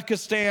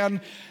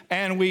Uzbekistan.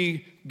 And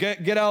we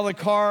get out of the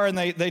car, and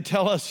they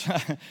tell us,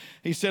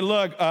 he said,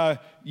 look,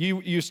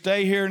 you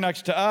stay here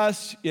next to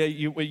us.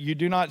 You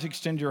do not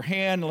extend your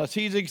hand unless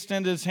he's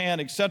extended his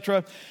hand,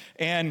 etc.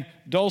 And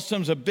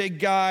Dolstom's a big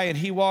guy, and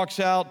he walks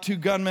out, 2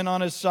 gunmen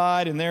on his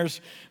side, and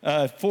there's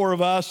 4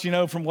 of us,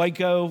 from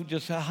Waco,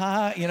 just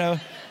hi,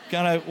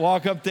 kind of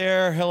walk up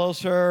there, hello,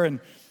 sir, and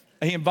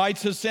he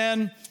invites us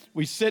in.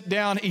 We sit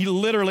down. He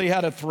literally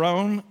had a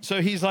throne. So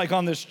he's like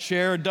on this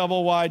chair,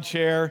 double wide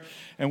chair,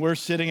 and we're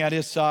sitting at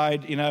his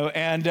side,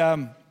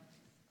 and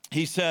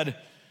he said,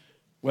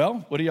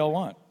 well, what do y'all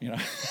want?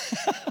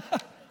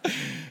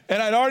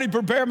 And I'd already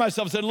prepared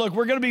myself, said, look,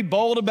 we're going to be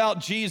bold about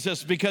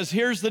Jesus because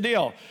here's the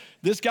deal.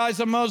 This guy's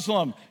a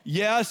Muslim.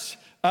 Yes,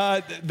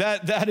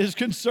 that is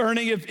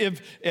concerning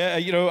if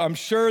I'm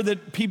sure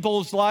that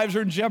people's lives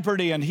are in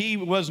jeopardy, and he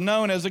was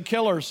known as a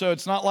killer, so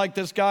it's not like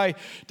this guy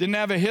didn't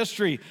have a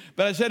history.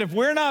 But I said, if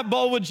we're not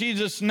bold with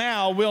Jesus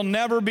now, we'll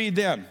never be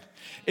then.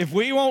 If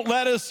we won't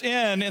let us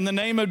in the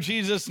name of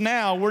Jesus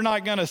now, we're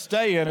not going to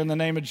stay in the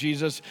name of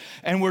Jesus,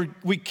 and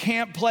we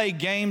can't play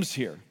games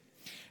here.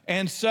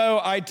 And so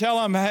I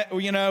tell them,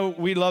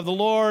 we love the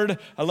Lord.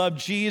 I love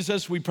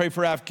Jesus. We pray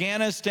for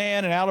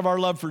Afghanistan. And out of our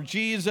love for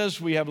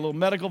Jesus, we have a little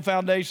medical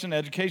foundation,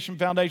 education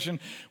foundation.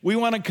 We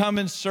want to come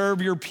and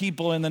serve your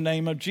people in the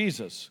name of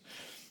Jesus.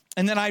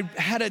 And then I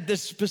had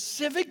this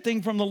specific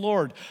thing from the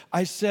Lord.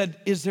 I said,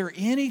 is there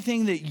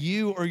anything that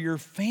you or your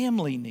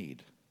family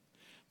need?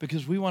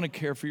 Because we want to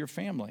care for your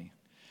family.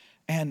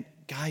 And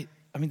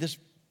this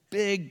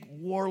big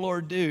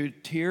warlord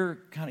dude,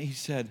 he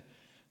said,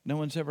 no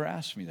one's ever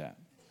asked me that.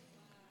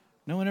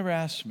 No one ever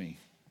asked me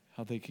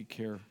how they could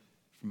care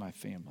for my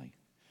family.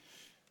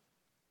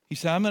 He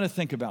said, I'm going to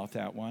think about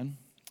that one.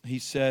 He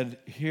said,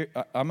 here,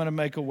 I'm going to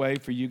make a way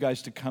for you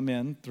guys to come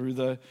in through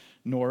the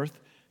north.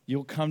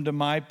 You'll come to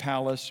my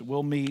palace.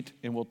 We'll meet,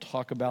 and we'll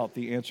talk about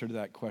the answer to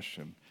that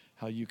question,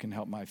 how you can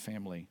help my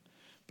family.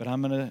 But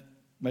I'm going to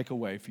make a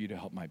way for you to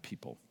help my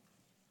people.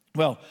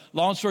 Well,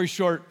 long story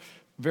short,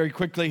 very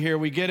quickly here,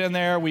 we get in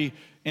there, we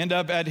end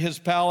up at his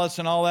palace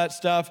and all that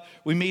stuff.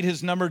 We meet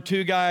his number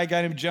 2 guy, a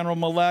guy named General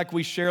Malek.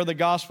 We share the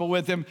gospel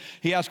with him.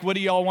 He asked, what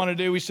do y'all want to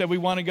do? We said, we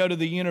want to go to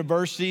the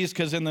universities,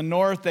 because in the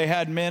north, they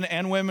had men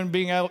and women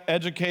being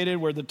educated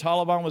where the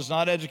Taliban was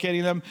not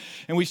educating them.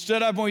 And we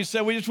stood up and we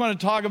said, we just want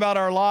to talk about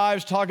our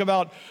lives, talk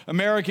about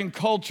American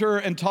culture,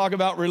 and talk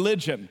about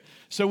religion.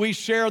 So we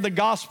share the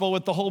gospel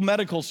with the whole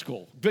medical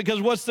school, because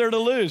what's there to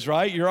lose,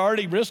 right? You're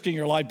already risking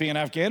your life being in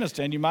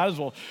Afghanistan. You might as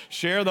well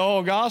share the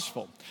whole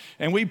gospel.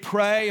 And we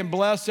pray and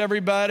bless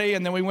everybody.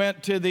 And then we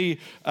went to the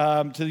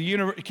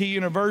key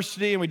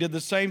university, and we did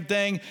the same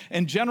thing.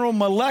 And General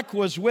Malek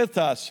was with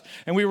us.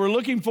 And we were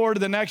looking forward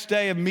to the next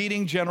day of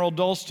meeting General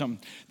Dolstom.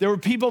 There were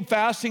people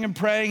fasting and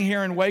praying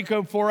here in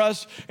Waco for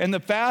us. And the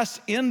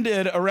fast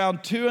ended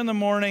around 2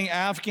 a.m.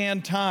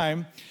 Afghan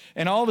time.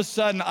 And all of a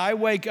sudden, I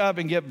wake up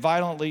and get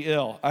violently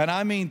ill. And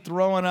I mean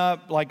throwing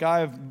up like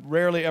I've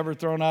rarely ever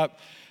thrown up.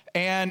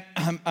 And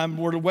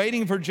we're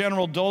waiting for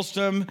General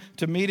Dolstom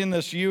to meet in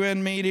this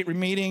UN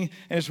meeting.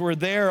 And as we're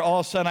there, all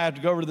of a sudden I have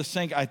to go over to the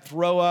sink. I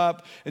throw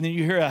up. And then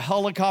you hear a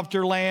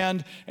helicopter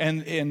land.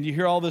 And you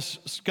hear all this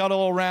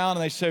scuttle around.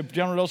 And they say,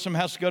 General Dolstom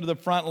has to go to the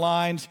front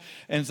lines.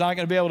 And it's not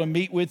going to be able to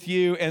meet with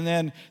you. And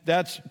then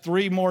that's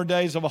 3 more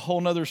days of a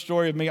whole nother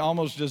story of me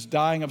almost just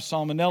dying of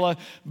salmonella.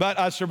 But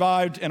I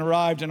survived and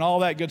arrived and all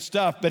that good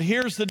stuff. But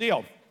here's the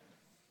deal.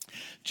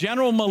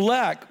 General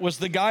Malek was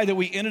the guy that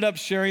we ended up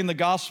sharing the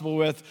gospel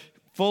with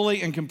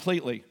fully and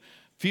completely.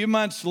 A few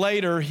months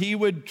later, he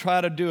would try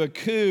to do a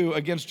coup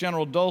against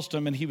General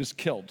Dolstom, and he was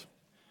killed,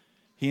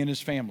 he and his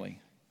family.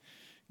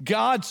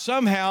 God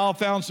somehow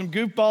found some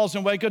goofballs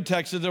in Waco,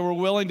 Texas that were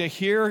willing to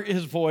hear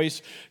his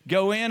voice,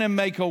 go in and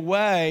make a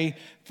way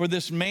for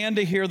this man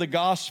to hear the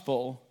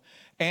gospel,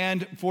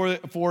 and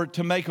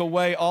to make a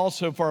way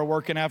also for our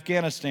work in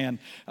Afghanistan.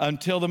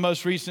 Until the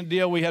most recent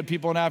deal, we had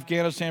people in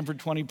Afghanistan for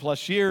 20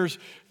 plus years.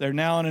 They're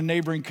now in a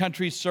neighboring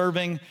country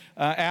serving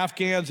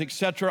Afghans,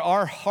 etc.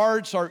 Our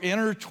hearts are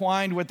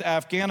intertwined with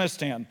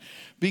Afghanistan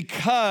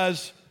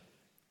because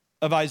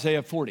of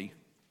Isaiah 40.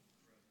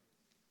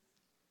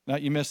 Now,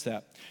 you missed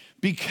that.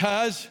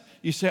 Because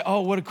you say,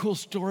 oh, what a cool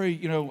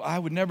story. I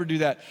would never do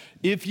that.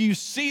 If you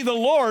see the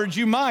Lord,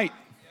 you might.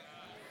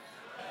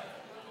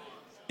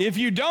 If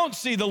you don't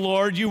see the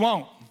Lord, you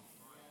won't.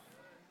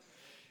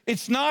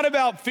 It's not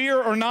about fear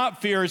or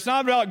not fear. It's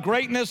not about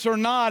greatness or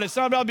not. It's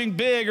not about being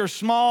big or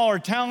small or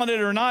talented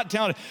or not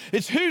talented.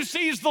 It's who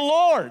sees the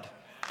Lord.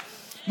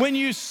 When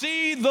you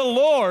see the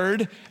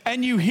Lord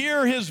and you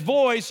hear his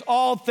voice,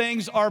 all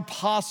things are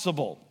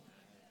possible.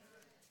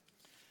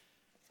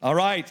 All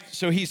right,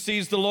 so he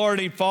sees the Lord.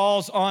 He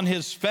falls on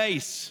his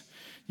face.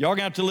 Y'all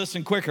gonna have to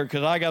listen quicker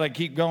because I gotta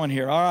keep going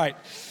here. All right.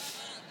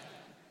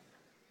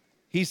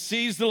 He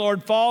sees the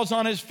Lord, falls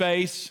on his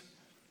face,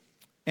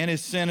 and his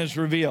sin is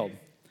revealed.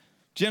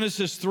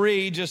 Genesis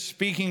 3, just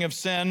speaking of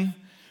sin,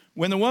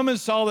 when the woman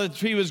saw that the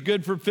tree was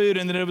good for food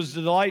and that it was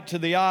a delight to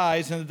the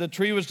eyes and that the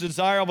tree was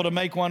desirable to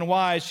make one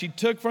wise, she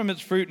took from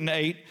its fruit and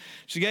ate.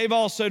 She gave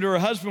also to her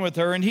husband with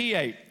her, and he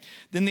ate.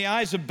 Then the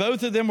eyes of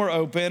both of them were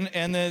open,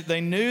 and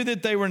they knew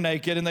that they were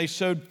naked, and they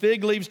sewed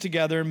fig leaves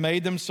together and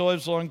made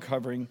themselves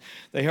uncovering.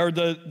 They heard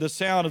the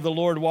sound of the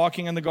Lord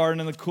walking in the garden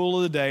in the cool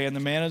of the day, and the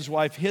man and his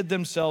wife hid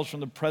themselves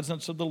from the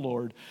presence of the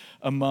Lord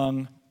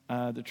among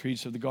the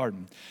trees of the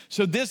garden.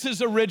 So this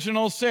is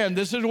original sin.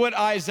 This is what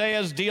Isaiah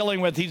is dealing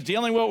with. He's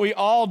dealing with what we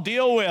all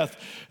deal with.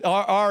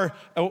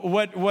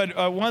 What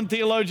one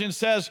theologian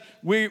says,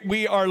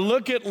 we are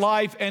look at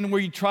life and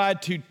we try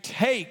to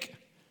take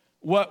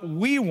what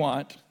we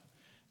want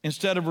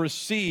instead of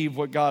receive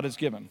what God has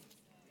given.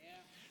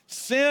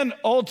 Sin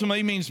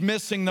ultimately means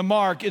missing the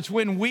mark. It's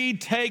when we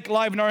take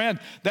life in our hands.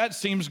 That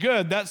seems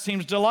good. That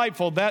seems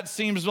delightful. That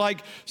seems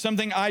like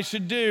something I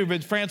should do.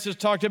 But Francis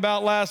talked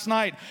about last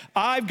night.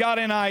 I've got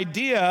an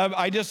idea.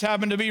 I just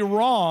happen to be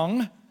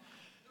wrong.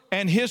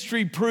 And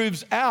history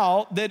proves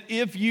out that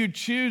if you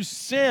choose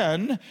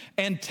sin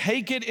and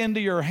take it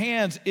into your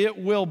hands, it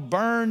will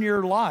burn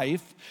your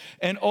life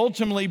and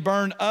ultimately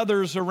burn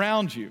others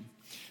around you.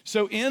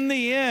 So in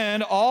the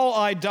end, all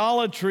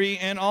idolatry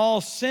and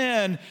all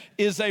sin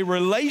is a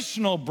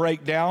relational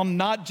breakdown,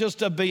 not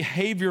just a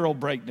behavioral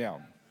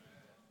breakdown.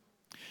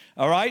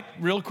 All right,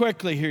 real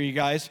quickly here, you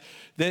guys.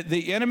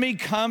 The enemy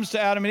comes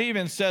to Adam and Eve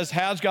and says,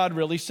 has God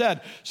really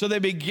said? So they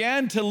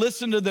began to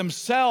listen to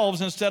themselves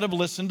instead of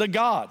listen to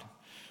God.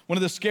 One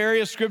of the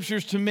scariest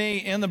scriptures to me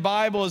in the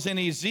Bible is in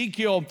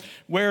Ezekiel,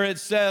 where it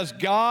says,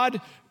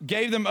 God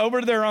gave them over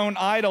to their own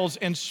idols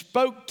and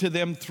spoke to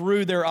them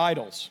through their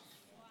idols.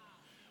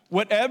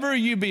 Whatever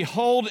you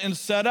behold and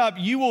set up,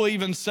 you will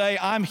even say,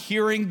 I'm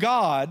hearing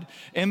God,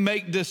 and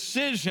make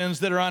decisions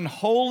that are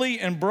unholy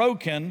and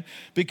broken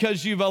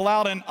because you've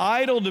allowed an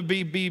idol to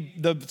be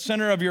the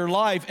center of your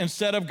life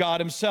instead of God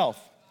himself.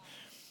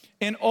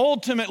 And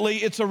ultimately,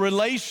 it's a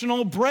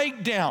relational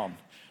breakdown.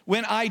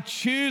 When I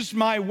choose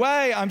my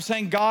way, I'm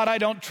saying, God, I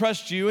don't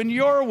trust you in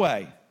your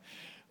way.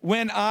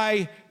 When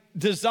I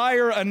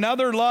desire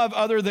another love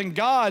other than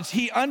God's,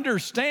 he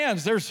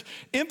understands there's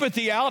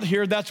empathy out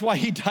here. That's why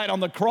he died on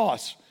the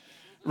cross,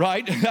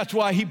 right? That's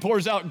why he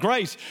pours out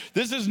grace.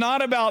 This is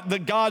not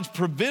about God's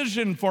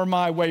provision for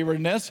my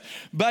waywardness,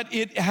 but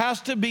it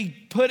has to be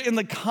put in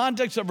the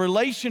context of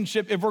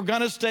relationship if we're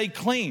going to stay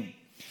clean.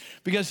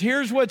 Because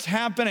here's what's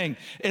happening.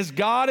 As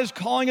God is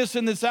calling us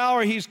in this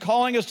hour, he's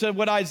calling us to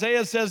what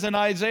Isaiah says in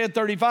Isaiah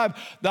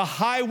 35, the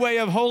highway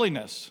of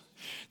holiness.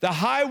 The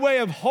highway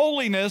of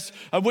holiness,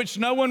 of which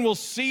no one will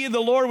see the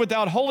Lord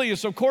without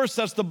holiness. Of course,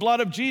 that's the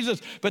blood of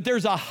Jesus. But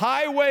there's a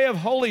highway of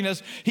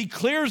holiness. He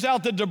clears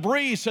out the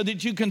debris so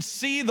that you can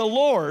see the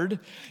Lord.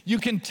 You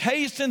can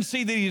taste and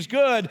see that he's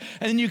good.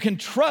 And you can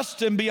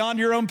trust him beyond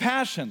your own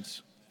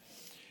passions.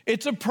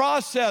 It's a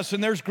process,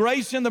 and there's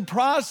grace in the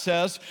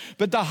process.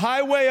 But the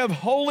highway of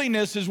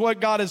holiness is what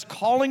God is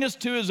calling us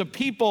to as a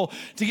people,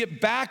 to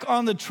get back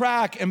on the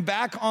track and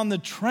back on the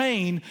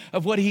train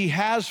of what he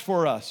has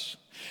for us.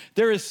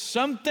 There is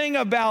something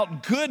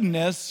about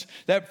goodness,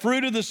 that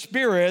fruit of the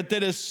Spirit,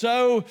 that is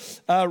so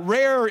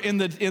rare in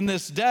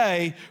this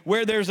day,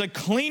 where there's a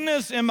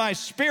cleanness in my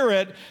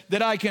spirit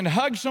that I can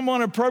hug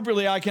someone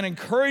appropriately, I can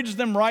encourage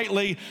them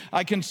rightly,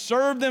 I can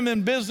serve them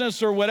in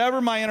business or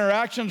whatever my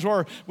interactions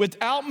were,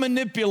 without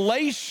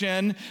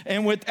manipulation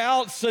and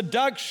without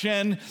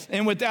seduction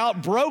and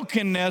without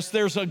brokenness.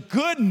 There's a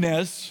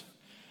goodness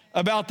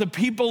about the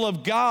people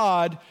of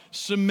God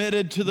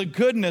submitted to the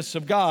goodness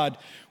of God.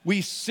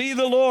 We see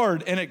the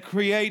Lord, and it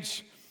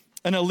creates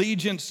an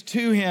allegiance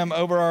to him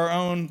over our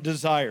own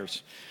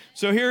desires.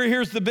 So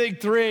here's the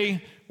big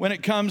three when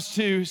it comes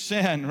to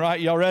sin, right?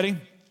 Y'all ready?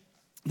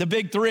 The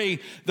big three,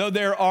 though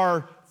there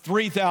are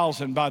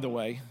 3,000, by the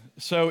way.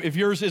 So if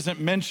yours isn't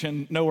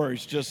mentioned, no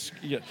worries, just...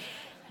 Yeah.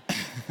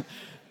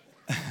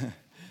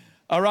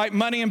 All right,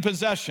 money and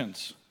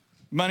possessions.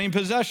 Money and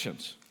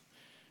possessions,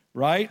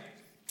 right?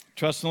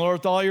 Trust in the Lord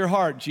with all your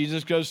heart.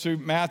 Jesus goes through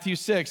Matthew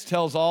 6,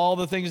 tells all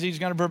the things he's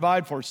going to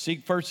provide for.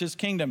 Seek first his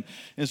kingdom,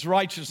 his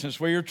righteousness.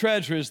 Where your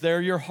treasure is,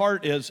 there your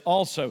heart is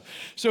also.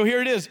 So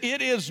here it is.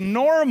 It is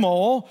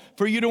normal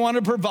for you to want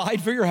to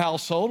provide for your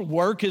household.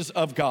 Work is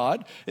of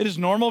God. It is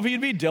normal for you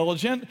to be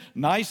diligent.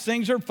 Nice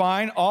things are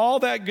fine. All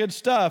that good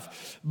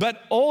stuff.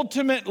 But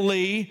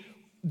ultimately,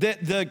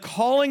 the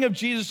calling of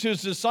Jesus to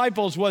his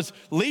disciples was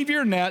leave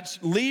your nets,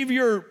 leave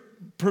your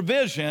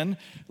provision,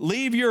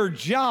 leave your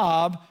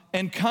job,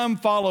 and come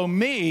follow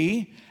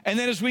me. And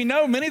then, as we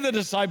know, many of the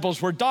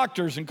disciples were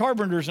doctors and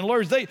carpenters and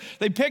lawyers. They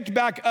picked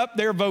back up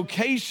their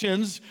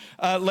vocations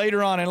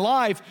later on in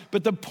life.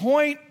 But the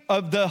point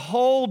of the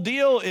whole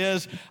deal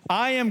is,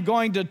 I am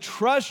going to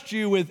trust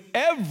you with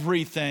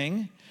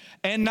everything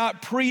and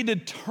not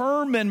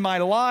predetermine my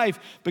life,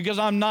 because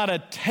I'm not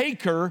a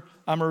taker,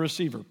 I'm a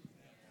receiver.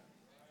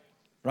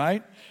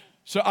 Right?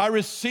 So I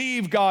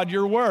receive, God,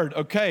 your word.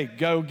 Okay,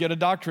 go get a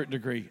doctorate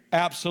degree.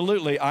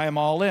 Absolutely, I am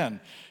all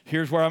in.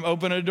 Here's where I'm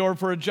opening a door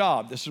for a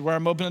job. This is where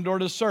I'm opening a door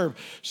to serve.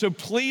 So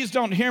please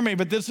don't hear me,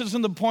 but this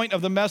isn't the point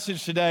of the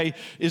message today,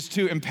 is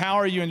to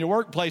empower you in your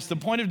workplace. The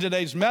point of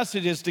today's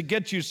message is to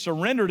get you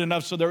surrendered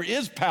enough so there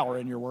is power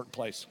in your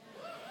workplace.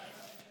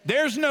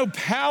 There's no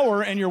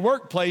power in your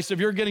workplace if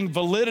you're getting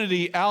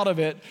validity out of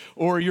it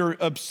or you're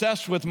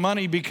obsessed with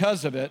money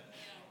because of it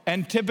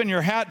and tipping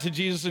your hat to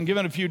Jesus and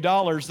giving a few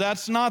dollars.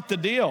 That's not the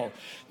deal.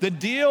 The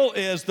deal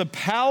is the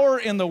power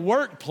in the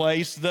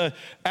workplace, the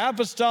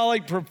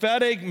apostolic,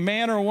 prophetic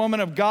man or woman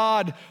of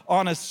God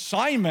on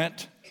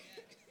assignment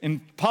in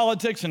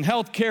politics and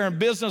healthcare and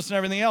business and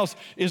everything else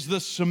is the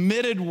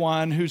submitted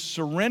one who's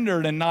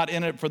surrendered and not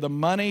in it for the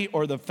money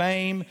or the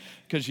fame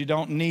because you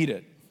don't need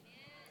it.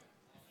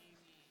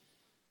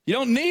 You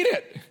don't need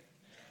it.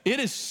 It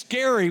is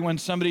scary when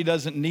somebody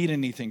doesn't need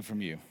anything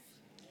from you.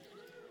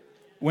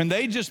 When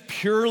they just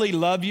purely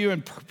love you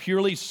and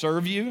purely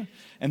serve you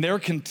and they're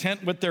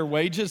content with their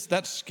wages,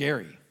 that's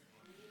scary.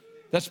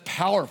 That's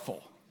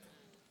powerful.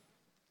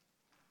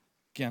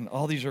 Again,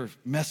 all these are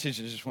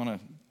messages I just want to,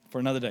 for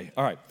another day.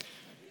 All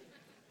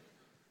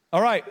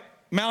right.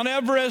 Mount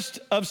Everest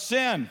of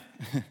sin,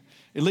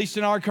 at least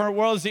in our current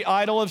world, is the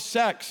idol of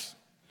sex.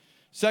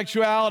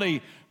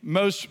 Sexuality.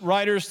 Most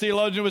writers,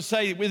 theologians would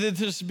say it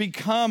has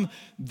become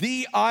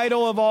the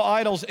idol of all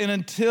idols, and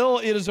until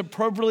it is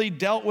appropriately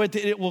dealt with,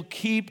 it will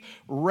keep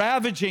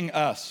ravaging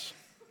us.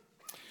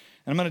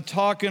 And I'm going to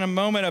talk in a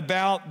moment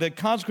about the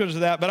consequences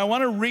of that, but I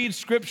want to read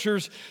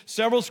scriptures,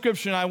 several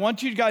scriptures, and I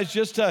want you guys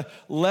just to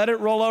let it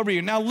roll over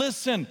you. Now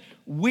listen,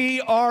 we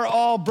are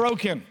all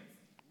broken.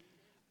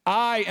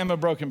 I am a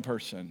broken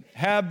person,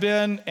 have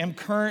been, am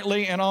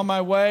currently, and on my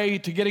way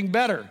to getting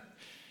better.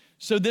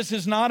 So this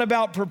is not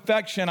about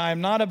perfection. I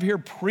am not up here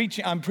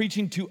preaching. I'm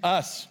preaching to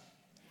us.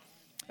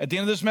 At the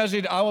end of this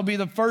message, I will be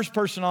the first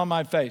person on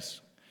my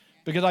face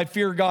because I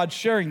fear God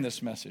sharing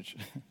this message.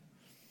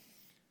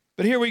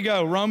 But here we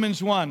go,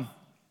 Romans 1.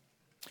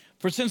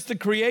 For since the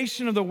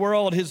creation of the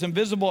world, his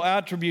invisible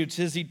attributes,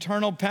 his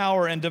eternal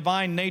power and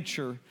divine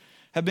nature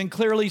have been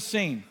clearly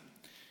seen,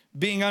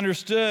 being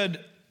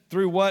understood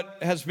through what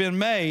has been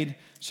made,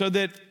 so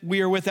that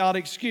we are without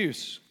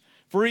excuse.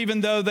 For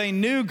even though they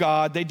knew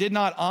God, they did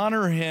not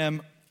honor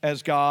him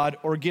as God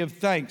or give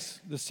thanks.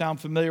 This sound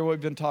familiar what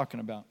we've been talking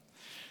about?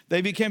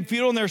 They became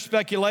futile in their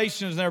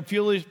speculations, and their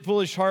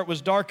foolish heart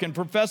was darkened.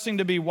 Professing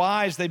to be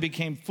wise, they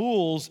became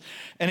fools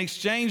and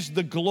exchanged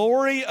the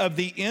glory of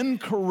the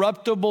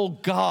incorruptible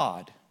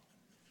God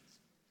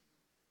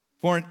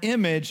for an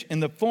image in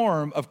the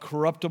form of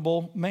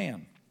corruptible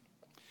man.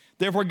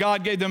 Therefore,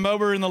 God gave them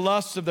over in the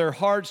lusts of their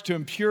hearts to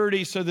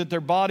impurity so that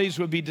their bodies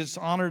would be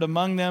dishonored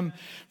among them.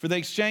 For they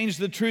exchanged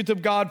the truth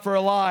of God for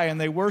a lie,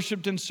 and they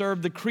worshiped and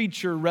served the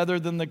creature rather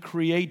than the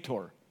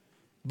Creator.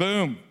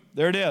 Boom,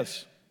 there it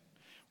is.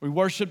 We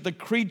worshiped the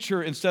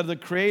creature instead of the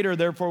Creator.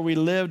 Therefore, we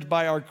lived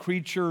by our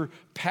creature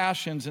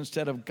passions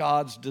instead of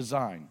God's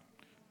design.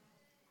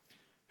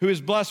 Who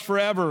is blessed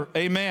forever,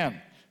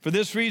 amen. For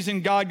this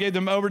reason, God gave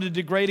them over to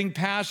degrading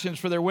passions,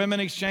 for their women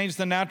exchanged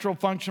the natural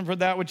function for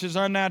that which is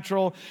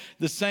unnatural.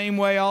 The same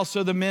way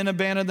also the men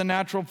abandoned the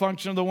natural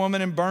function of the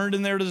woman and burned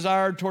in their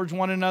desire towards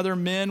one another,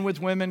 men with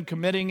women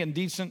committing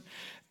indecent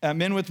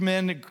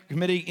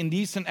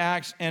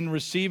acts and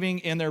receiving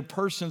in their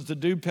persons the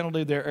due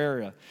penalty of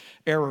their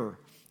error.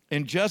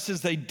 And just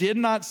as they did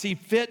not see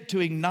fit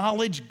to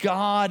acknowledge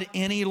God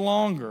any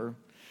longer,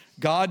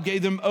 God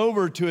gave them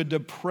over to a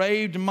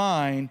depraved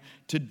mind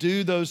to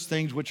do those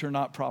things which are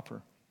not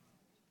proper.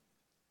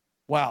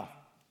 Wow.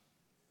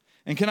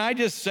 And can I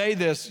just say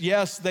this?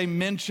 Yes, they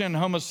mention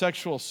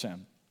homosexual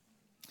sin,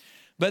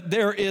 but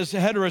there is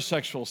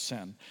heterosexual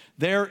sin.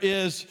 There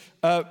is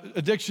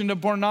addiction to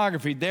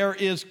pornography. There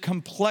is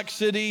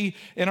complexity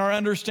in our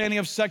understanding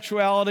of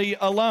sexuality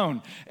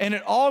alone. And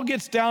it all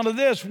gets down to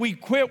this. We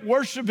quit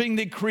worshiping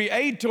the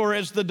Creator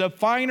as the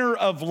definer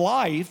of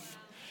life,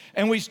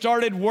 and we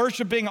started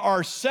worshiping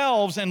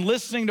ourselves and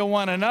listening to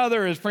one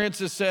another. As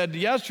Francis said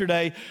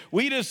yesterday,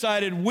 we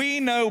decided we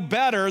know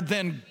better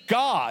than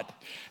God.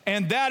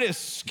 And that is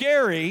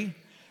scary,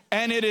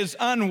 and it is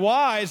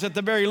unwise at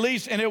the very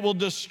least, and it will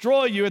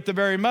destroy you at the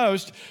very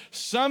most.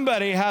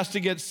 Somebody has to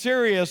get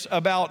serious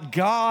about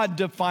God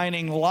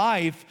defining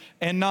life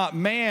and not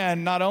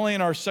man, not only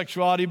in our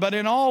sexuality, but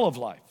in all of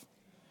life.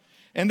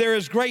 And there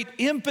is great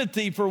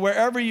empathy for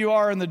wherever you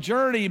are in the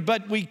journey,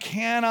 but we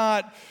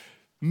cannot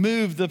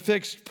move the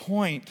fixed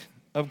point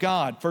of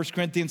God. 1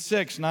 Corinthians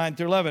 6, 9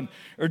 through 11.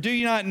 Or do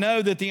you not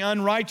know that the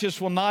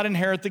unrighteous will not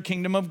inherit the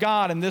kingdom of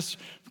God? In this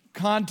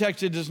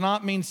context, it does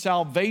not mean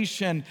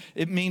salvation.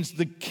 It means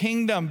the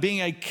kingdom,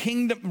 being a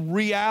kingdom,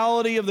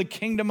 reality of the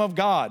kingdom of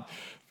God.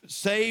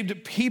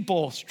 Saved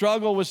people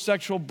struggle with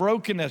sexual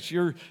brokenness.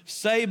 You're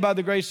saved by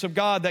the grace of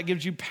God. That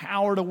gives you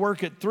power to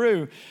work it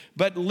through.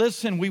 But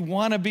listen, we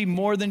want to be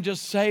more than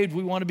just saved.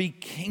 We want to be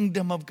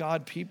kingdom of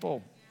God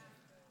people.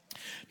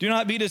 Do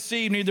not be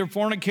deceived, neither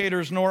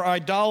fornicators nor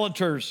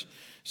idolaters.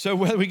 So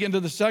whether we get into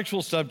the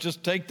sexual stuff,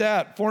 just take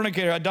that.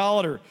 Fornicator,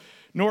 idolater,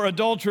 nor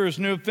adulterers,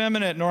 nor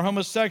effeminate, nor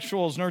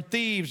homosexuals, nor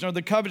thieves, nor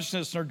the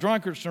covetousness, nor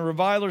drunkards, nor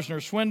revilers,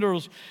 nor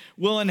swindlers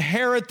will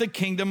inherit the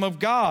kingdom of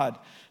God.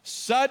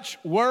 Such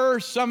were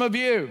some of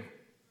you.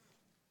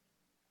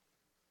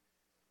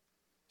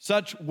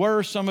 Such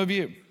were some of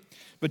you.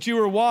 But you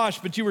were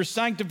washed, but you were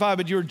sanctified,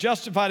 but you were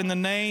justified in the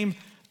name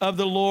of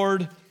the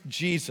Lord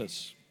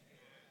Jesus.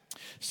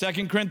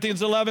 2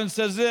 Corinthians 11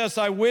 says this,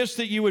 I wish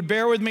that you would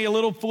bear with me a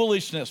little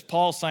foolishness.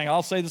 Paul's saying,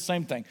 I'll say the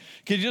same thing.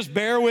 Could you just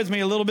bear with me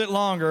a little bit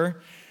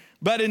longer?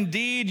 But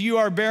indeed you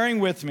are bearing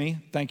with me,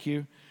 thank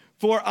you,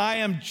 for I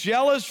am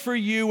jealous for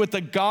you with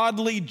a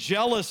godly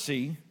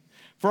jealousy,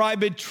 for I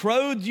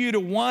betrothed you to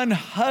one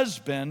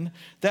husband,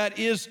 that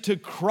is to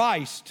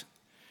Christ,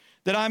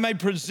 that I may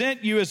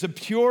present you as a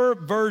pure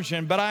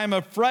virgin. But I am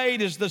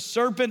afraid, as the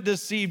serpent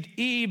deceived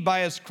Eve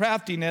by his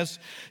craftiness,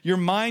 your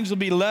minds will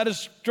be led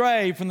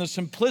astray from the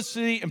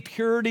simplicity and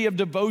purity of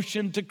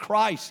devotion to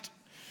Christ.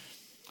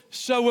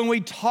 So when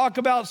we talk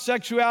about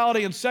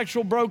sexuality and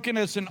sexual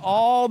brokenness and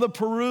all the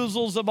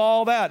perusals of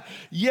all that,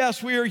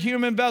 yes, we are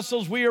human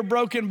vessels, we are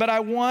broken, but I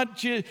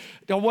want you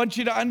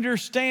to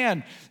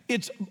understand,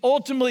 it's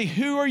ultimately,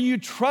 who are you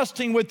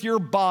trusting with your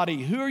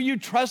body? Who are you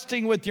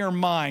trusting with your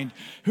mind?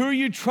 Who are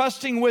you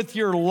trusting with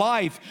your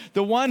life?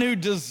 The one who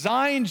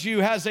designs you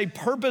has a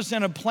purpose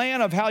and a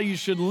plan of how you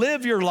should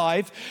live your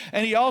life,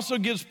 and he also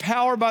gives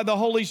power by the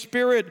Holy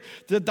Spirit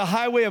that the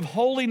highway of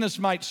holiness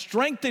might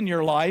strengthen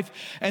your life.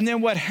 And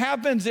then what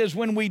happens is,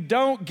 when we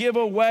don't give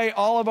away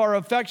all of our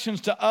affections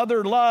to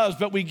other loves,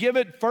 but we give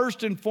it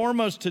first and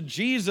foremost to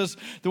Jesus,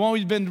 the one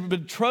we've been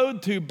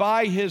betrothed to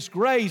by his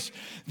grace,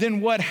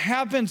 then what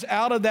happens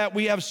out of that,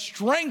 we have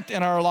strength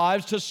in our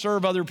lives to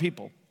serve other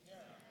people.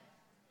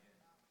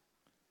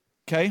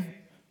 Okay,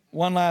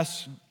 one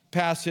last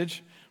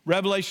passage,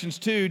 Revelations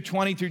 2,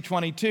 20 through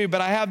 22.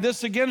 But I have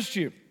this against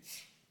you,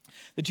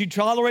 that you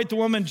tolerate the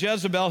woman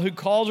Jezebel, who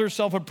calls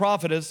herself a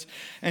prophetess,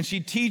 and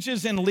she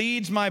teaches and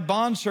leads my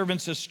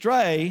bondservants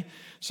astray,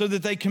 so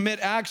that they commit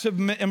acts of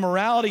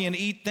immorality and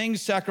eat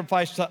things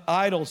sacrificed to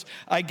idols.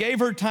 I gave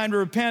her time to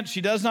repent. She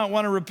does not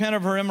want to repent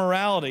of her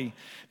immorality.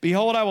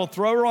 Behold, I will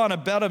throw her on a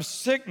bed of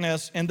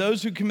sickness, and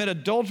those who commit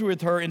adultery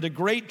with her into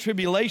great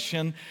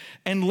tribulation,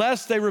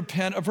 unless they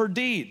repent of her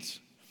deeds.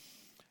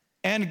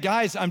 And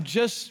guys, I'm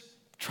just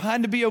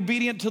trying to be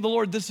obedient to the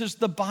Lord. This is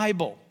the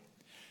Bible.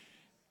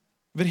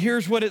 But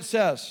here's what it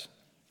says.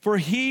 For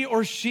he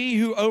or she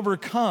who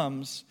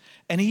overcomes,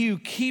 and he who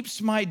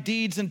keeps my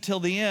deeds until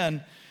the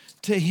end,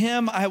 to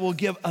him I will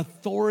give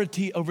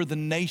authority over the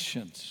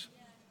nations.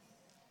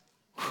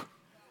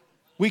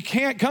 We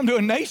can't come to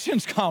a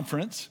nations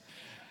conference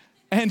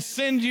and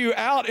send you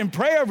out and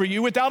pray over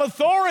you without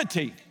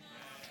authority.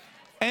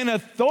 And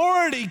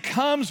authority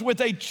comes with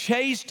a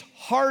chaste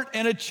heart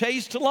and a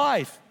chaste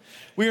life.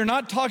 We are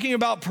not talking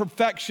about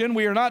perfection.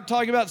 We are not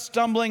talking about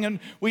stumbling, and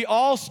we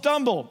all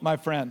stumble, my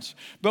friends.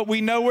 But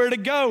we know where to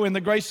go in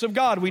the grace of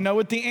God. We know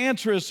what the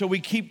answer is, so we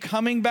keep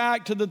coming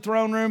back to the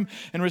throne room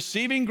and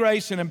receiving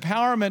grace and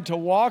empowerment to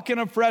walk in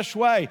a fresh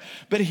way.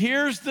 But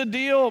here's the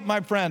deal,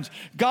 my friends.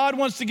 God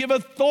wants to give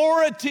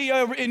authority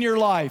over in your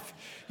life.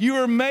 You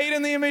are made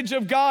in the image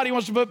of God. He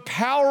wants to put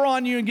power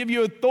on you and give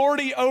you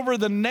authority over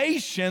the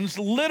nations,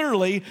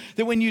 literally,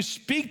 that when you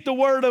speak the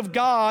word of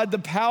God, the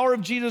power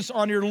of Jesus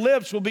on your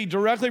lips will be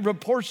directly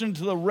proportioned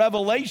to the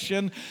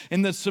revelation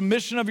and the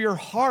submission of your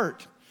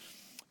heart.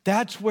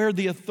 That's where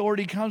the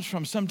authority comes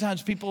from.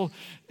 Sometimes people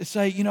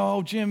say,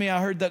 oh, Jimmy,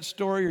 I heard that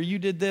story, or you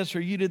did this,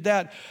 or you did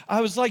that. I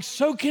was like,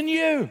 so can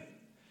you.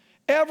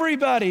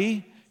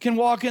 Everybody can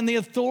walk in the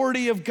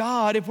authority of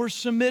God if we're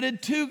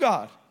submitted to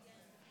God.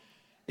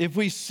 If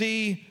we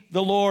see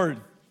the Lord.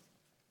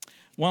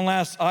 One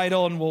last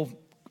idol, and we'll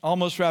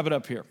almost wrap it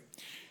up here.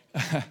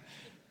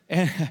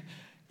 And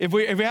if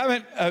we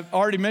haven't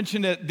already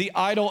mentioned it, the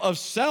idol of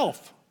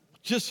self.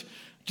 Just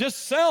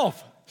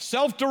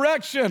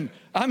self-direction.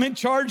 I'm in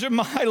charge of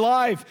my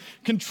life,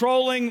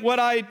 controlling what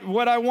I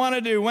want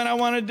to do, when I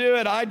want to do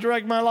it. I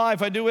direct my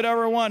life. I do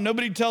whatever I want.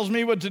 Nobody tells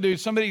me what to do.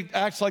 Somebody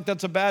acts like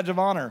that's a badge of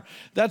honor.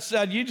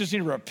 You just need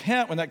to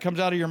repent when that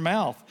comes out of your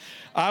mouth.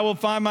 I will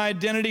find my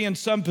identity in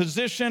some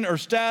position or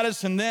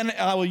status, and then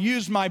I will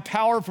use my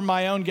power for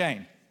my own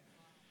gain.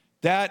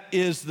 That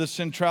is the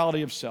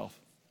centrality of self.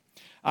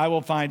 I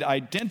will find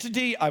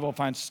identity, I will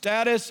find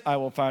status, I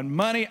will find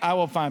money, I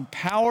will find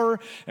power,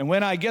 and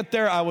when I get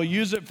there, I will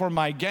use it for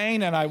my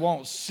gain, and I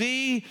won't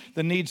see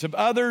the needs of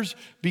others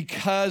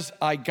because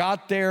I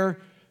got there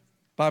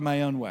by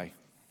my own way.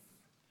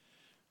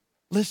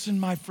 Listen,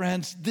 my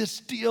friends,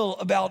 this deal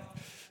about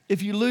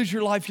if you lose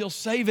your life, you'll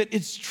save it,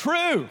 it's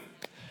true.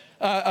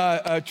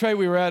 Trey,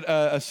 we were at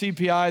a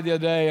CPI the other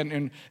day,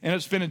 and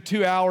it's been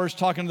 2 hours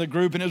talking to the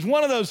group, and it was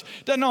one of those,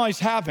 doesn't always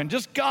happen,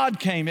 just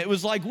God came. It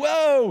was like,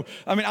 whoa.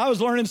 I mean, I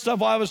was learning stuff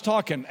while I was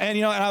talking, and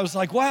and I was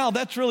like, wow,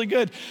 that's really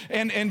good.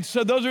 And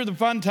so those are the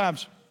fun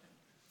times.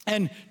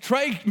 And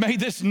Trey made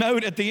this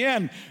note at the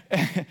end.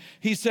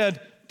 He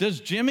said,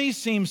 does Jimmy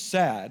seem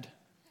sad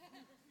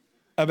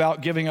about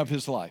giving up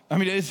his life? I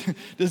mean,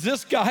 does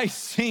this guy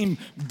seem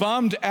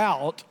bummed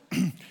out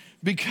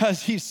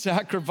because he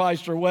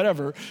sacrificed or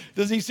whatever?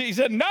 Does he see? He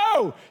said,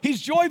 no,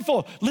 he's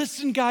joyful.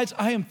 Listen, guys,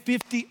 I am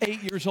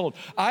 58 years old.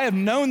 I have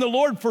known the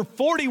Lord for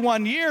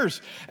 41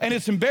 years, and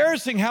it's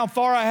embarrassing how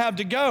far I have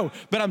to go,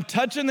 but I'm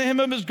touching the hem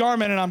of his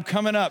garment, and I'm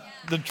coming up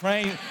the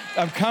train.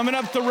 I'm coming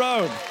up the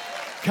road,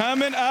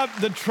 coming up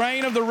the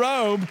train of the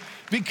robe,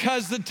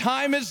 because the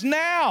time is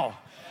now.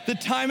 The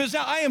time is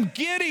now. I am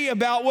giddy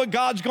about what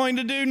God's going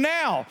to do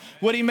now,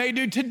 what he may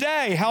do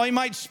today, how he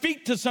might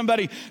speak to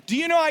somebody. Do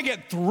you know I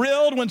get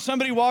thrilled when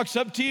somebody walks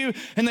up to you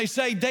and they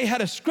say, they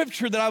had a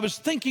scripture that I was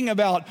thinking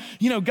about.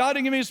 You know, God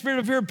didn't give me a spirit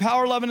of fear,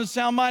 power, love, and a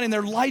sound mind, and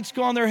their lights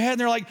go on their head and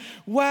they're like,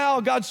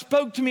 wow, God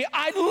spoke to me.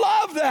 I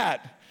love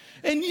that.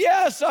 And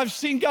yes, I've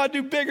seen God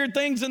do bigger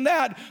things than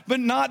that, but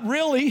not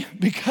really,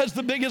 because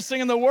the biggest thing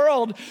in the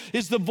world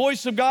is the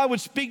voice of God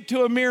would speak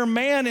to a mere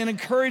man and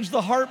encourage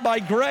the heart by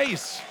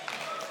grace.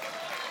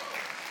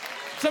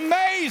 It's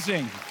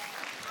amazing.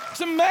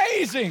 It's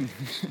amazing.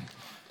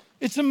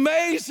 It's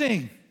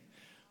amazing.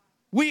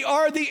 We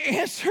are the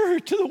answer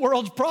to the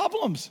world's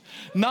problems,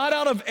 not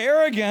out of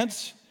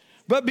arrogance,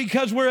 but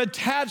because we're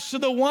attached to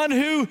the one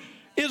who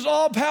is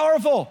all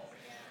powerful,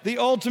 the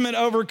ultimate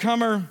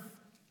overcomer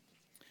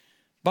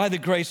by the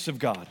grace of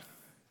God.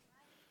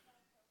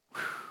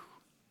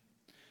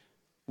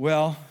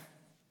 Well,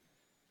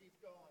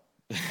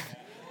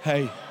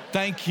 hey,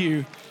 thank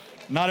you.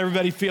 Not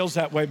everybody feels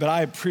that way, but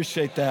I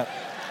appreciate that.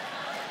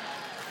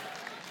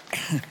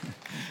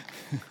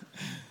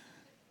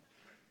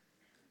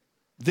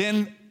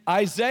 Then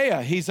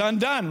Isaiah, he's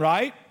undone,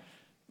 right?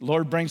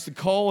 Lord brings the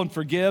coal and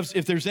forgives.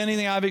 If there's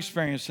anything I've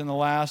experienced in the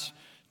last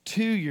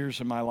 2 years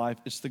of my life,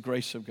 it's the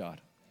grace of God.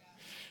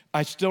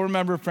 I still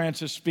remember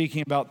Francis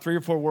speaking about 3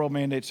 or 4 world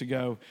mandates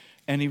ago,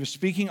 and he was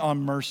speaking on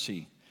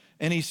mercy.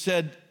 And he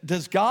said,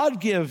 does God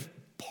give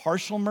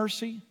partial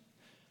mercy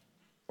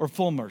or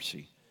full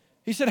mercy?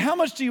 He said, how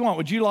much do you want?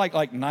 Would you like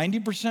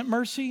 90%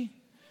 mercy?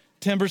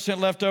 10%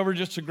 left over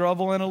just to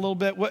grovel in a little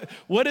bit?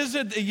 What is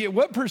it?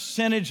 What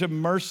percentage of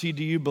mercy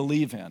do you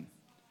believe in?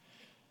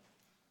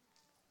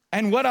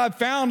 And what I've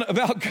found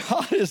about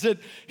God is that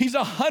he's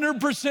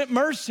 100%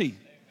 mercy.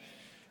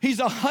 He's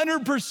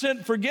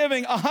 100%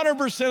 forgiving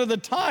 100% of the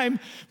time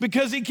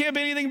because he can't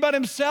be anything but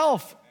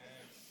himself.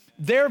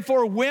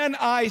 Therefore, when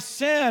I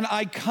sin,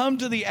 I come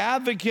to the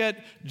advocate,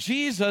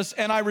 Jesus,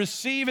 and I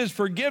receive his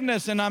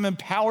forgiveness, and I'm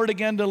empowered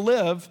again to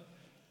live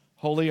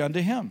holy unto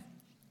him.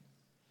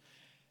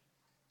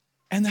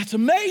 And that's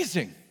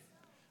amazing.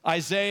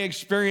 Isaiah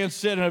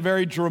experienced it in a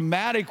very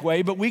dramatic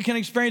way, but we can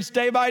experience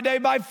day by day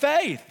by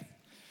faith.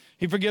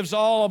 He forgives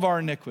all of our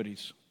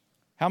iniquities.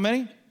 How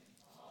many?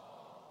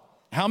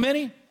 How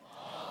many?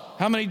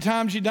 How many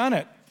times you done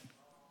it?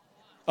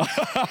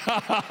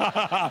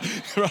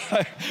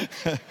 Right.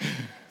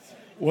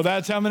 Well,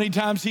 that's how many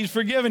times he's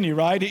forgiven you,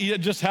 right?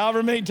 Just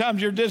however many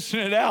times you're dishing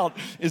it out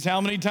is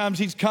how many times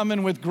he's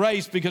coming with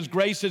grace, because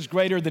grace is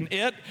greater than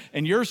it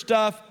and your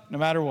stuff, no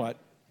matter what.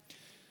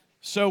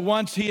 So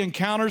once he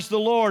encounters the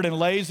Lord and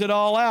lays it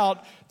all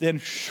out,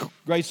 then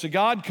grace of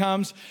God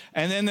comes,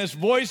 and then this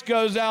voice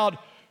goes out,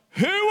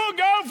 who will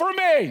go for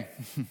me?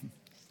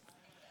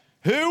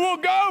 Who will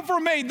go for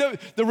me?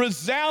 The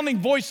resounding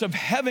voice of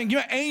heaven. You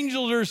know,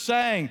 angels are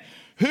saying,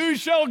 who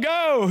shall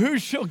go? Who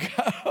shall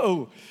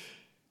go?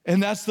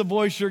 And that's the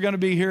voice you're going to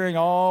be hearing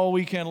all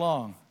weekend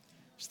long.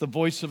 It's the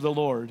voice of the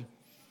Lord.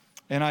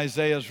 And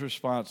Isaiah's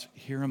response,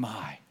 here am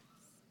I.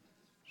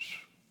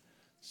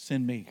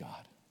 Send me,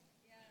 God.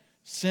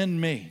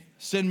 Send me.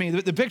 Send me.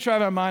 The picture I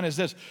have in mind is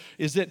this,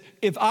 is that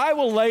if I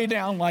will lay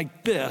down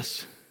like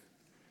this,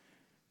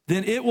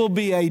 then it will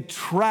be a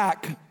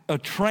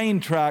train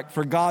track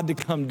for God to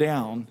come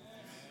down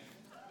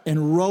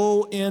and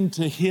roll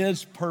into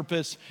his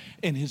purpose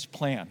and his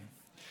plan.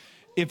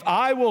 If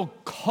I will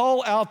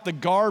call out the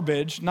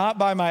garbage, not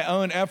by my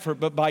own effort,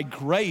 but by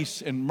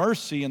grace and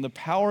mercy and the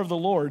power of the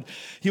Lord,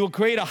 he will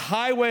create a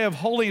highway of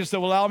holiness that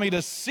will allow me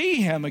to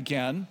see him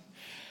again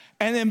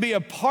and then be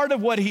a part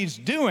of what he's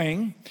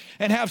doing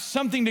and have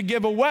something to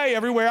give away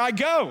everywhere I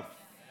go.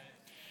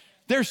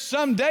 There's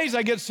some days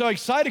I get so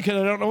excited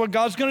because I don't know what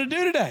God's going to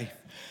do today.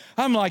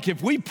 I'm like,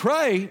 if we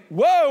pray,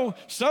 whoa,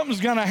 something's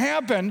going to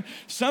happen.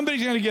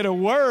 Somebody's going to get a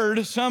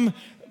word. Some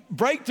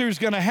breakthrough's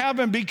going to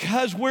happen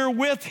because we're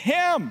with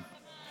him.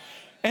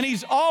 And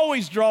he's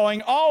always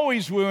drawing,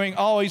 always wooing,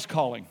 always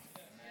calling.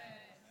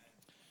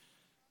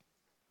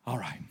 All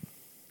right.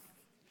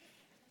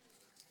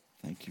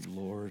 Thank you,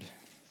 Lord.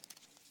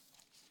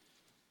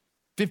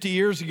 50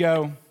 years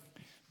ago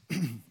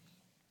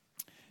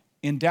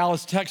in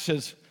Dallas,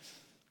 Texas,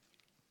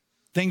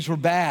 things were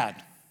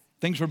bad.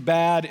 Things were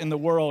bad in the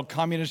world.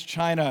 Communist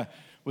China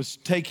was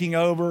taking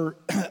over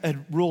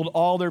and ruled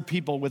all their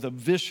people with a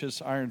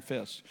vicious iron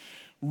fist.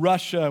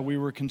 Russia, we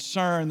were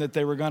concerned that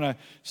they were going to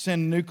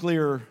send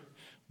nuclear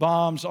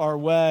bombs our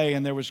way,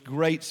 and there was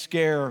great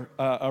scare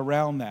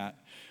around that.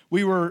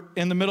 We were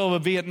in the middle of a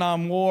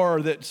Vietnam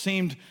War that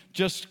seemed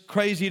just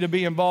crazy to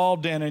be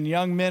involved in, and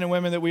young men and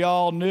women that we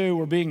all knew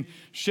were being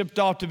shipped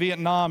off to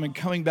Vietnam and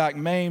coming back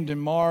maimed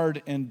and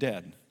marred and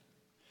dead.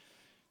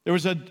 There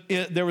was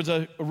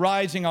a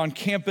rising on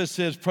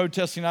campuses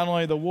protesting not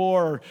only the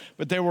war,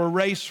 but there were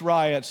race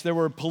riots. There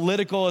were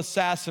political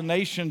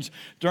assassinations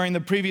during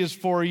the previous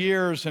 4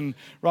 years, and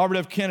Robert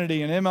F.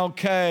 Kennedy and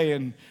MLK,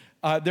 and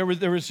there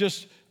was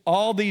just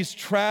all these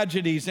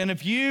tragedies. And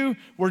if you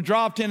were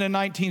dropped in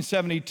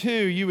 1972,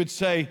 you would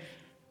say,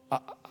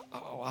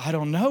 I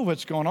don't know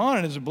what's going on.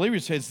 And as a believer, you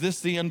say, is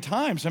this the end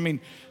times? I mean,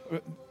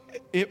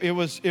 it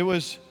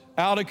was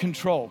out of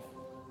control.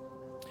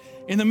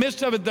 In the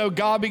midst of it, though,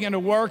 God began to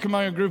work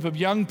among a group of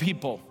young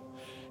people.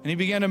 And he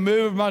began to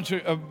move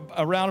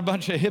around a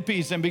bunch of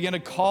hippies and began to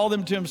call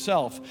them to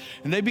himself.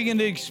 And they began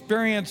to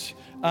experience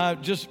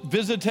just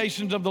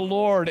visitations of the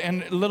Lord.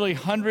 And literally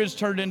hundreds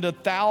turned into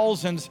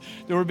thousands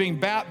that were being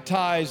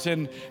baptized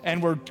and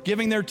were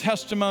giving their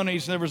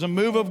testimonies. And there was a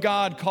move of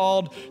God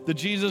called the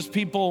Jesus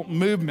People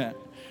Movement.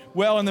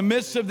 Well, in the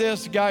midst of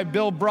this, a guy,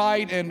 Bill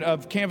Bright,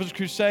 of Campus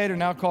Crusade, or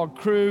now called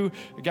Cru,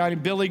 a guy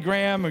named Billy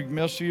Graham, who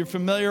most of you are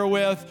familiar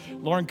with,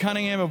 Lauren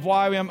Cunningham of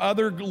YWAM,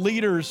 other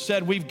leaders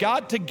said, we've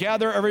got to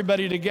gather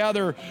everybody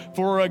together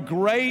for a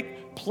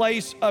great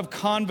place of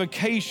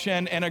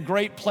convocation and a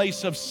great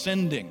place of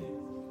sending.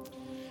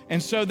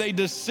 And so they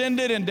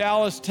descended in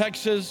Dallas,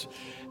 Texas,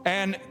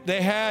 and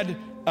they had,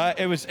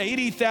 it was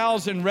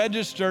 80,000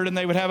 registered, and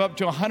they would have up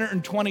to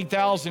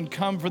 120,000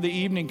 come for the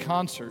evening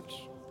concerts.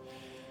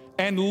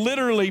 And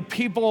literally,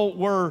 people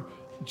were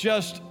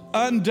just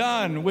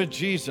undone with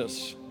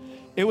Jesus.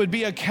 It would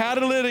be a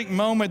catalytic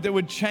moment that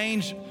would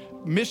change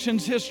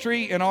missions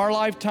history in our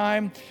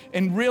lifetime.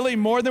 And really,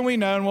 more than we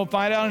know, and we'll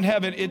find out in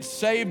heaven, it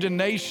saved a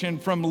nation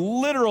from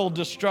literal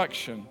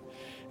destruction.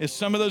 As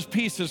some of those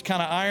pieces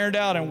kind of ironed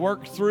out and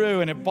worked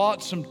through, and it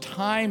bought some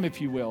time, if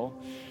you will,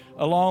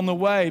 along the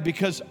way,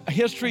 because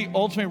history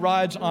ultimately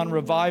rides on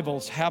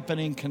revivals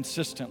happening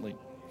consistently.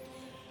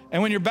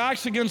 And when your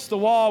back's against the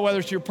wall, whether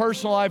it's your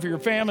personal life or your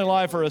family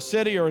life or a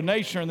city or a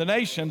nation or the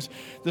nations,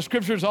 the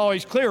scripture is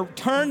always clear.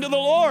 Turn to the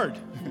Lord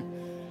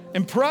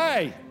and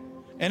pray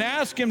and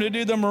ask him to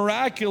do the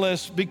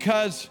miraculous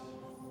because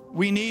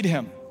we need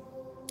him.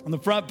 On the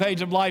front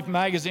page of Life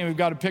magazine, we've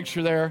got a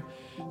picture there.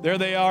 There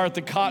they are at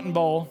the Cotton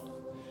Bowl.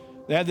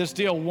 They had this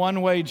deal,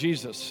 one way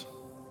Jesus.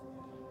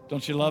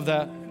 Don't you love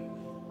that?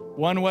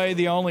 One way,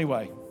 the only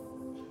way.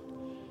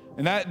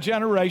 And that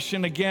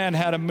generation, again,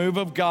 had a move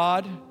of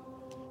God.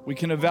 We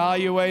can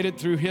evaluate it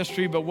through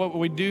history, but what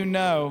we do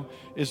know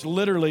is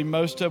literally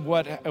most of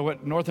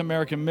what North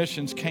American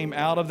missions came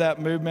out of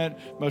that movement,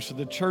 most of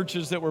the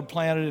churches that were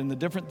planted and the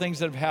different things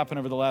that have happened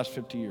over the last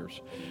 50 years.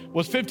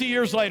 Well, it's 50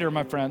 years later,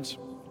 my friends.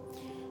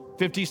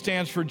 50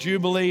 stands for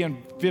Jubilee, and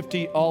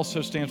 50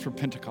 also stands for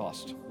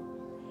Pentecost.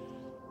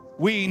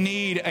 We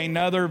need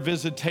another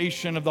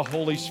visitation of the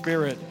Holy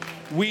Spirit.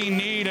 We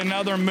need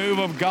another move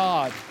of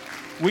God.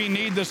 We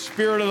need the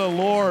Spirit of the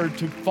Lord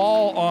to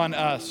fall on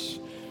us,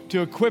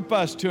 to equip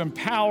us, to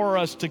empower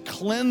us, to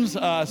cleanse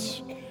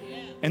us,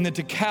 and then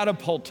to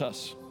catapult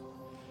us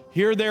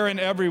here, there, and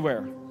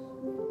everywhere.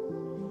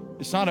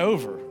 It's not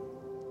over.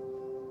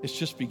 It's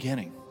just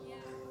beginning.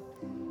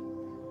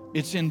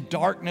 It's in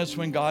darkness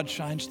when God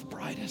shines the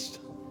brightest.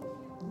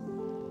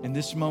 In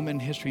this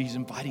moment in history, he's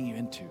inviting you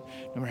into.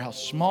 No matter how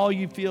small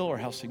you feel or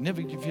how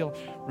significant you feel,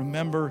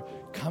 remember,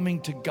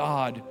 coming to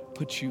God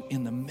puts you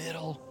in the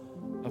middle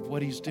of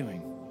what he's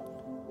doing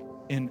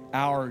in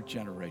our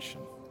generation.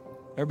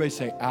 Everybody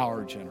say,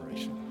 our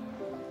generation.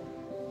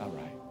 All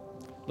right,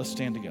 let's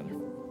stand together.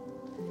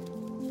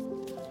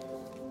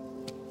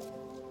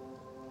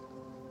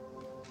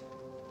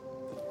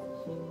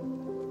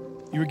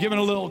 You were given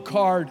a little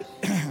card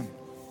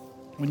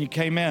when you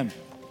came in.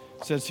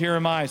 It says, here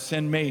am I,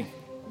 send me.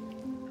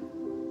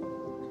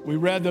 We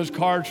read those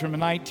cards from a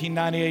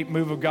 1998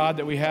 move of God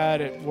that we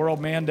had at World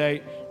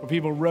Mandate, where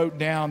people wrote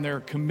down their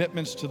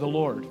commitments to the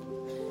Lord.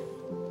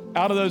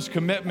 Out of those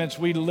commitments,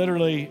 we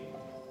literally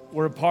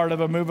were a part of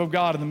a move of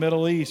God in the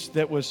Middle East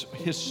that was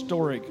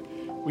historic.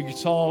 We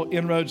saw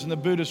inroads in the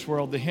Buddhist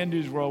world, the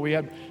Hindus world. We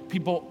had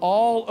people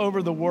all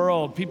over the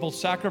world, people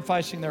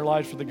sacrificing their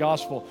lives for the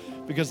gospel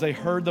because they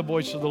heard the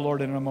voice of the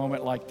Lord in a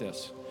moment like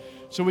this.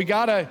 So we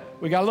got a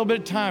little bit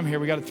of time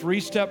here. We got a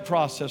 3-step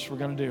process we're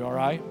going to do, all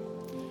right?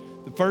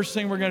 The first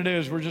thing we're going to do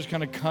is we're just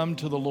going to come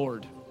to the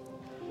Lord.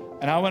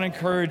 And I want to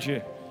encourage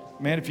you,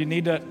 man, if you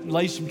need to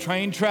lay some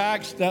train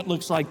tracks, that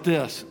looks like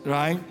this,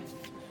 right?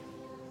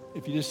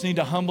 If you just need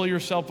to humble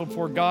yourself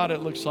before God, it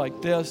looks like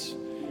this.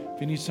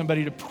 If you need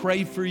somebody to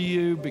pray for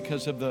you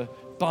because of the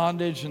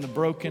bondage and the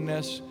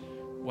brokenness,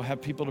 we'll have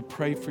people to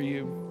pray for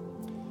you.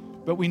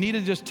 But we need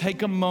to just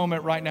take a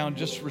moment right now and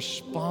just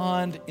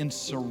respond in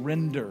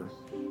surrender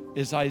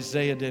as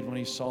Isaiah did when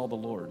he saw the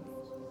Lord.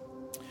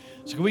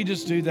 So can we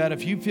just do that?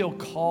 If you feel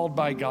called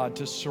by God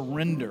to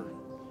surrender,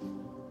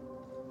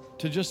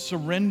 to just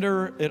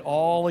surrender it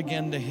all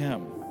again to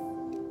him,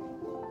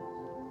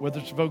 whether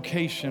it's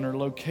vocation or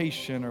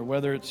location, or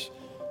whether it's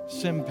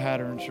sin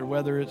patterns, or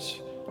whether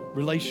it's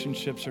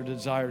relationships or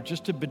desire,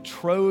 just to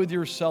betroth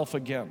yourself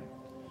again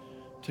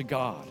to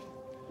God.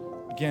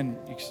 Again,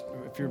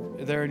 if you're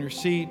there in your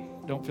seat,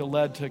 don't feel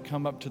led to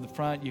come up to the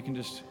front. You can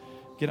just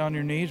get on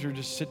your knees or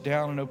just sit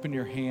down and open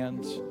your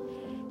hands.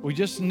 We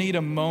just need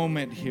a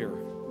moment here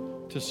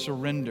to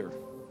surrender.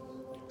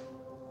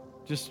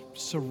 Just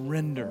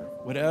surrender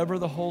whatever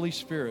the Holy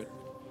Spirit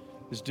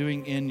is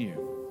doing in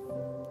you.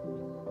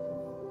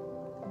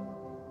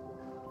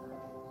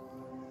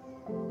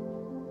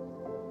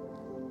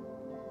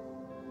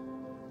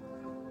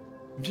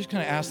 I'm just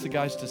going to ask the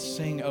guys to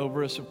sing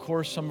over us. Of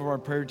course, some of our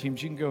prayer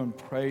teams, you can go and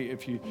pray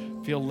if you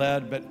feel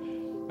led, but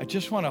I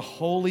just want a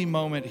holy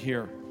moment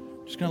here.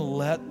 I'm just going to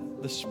let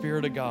the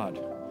Spirit of God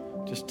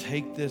just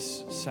take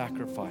this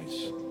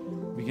sacrifice,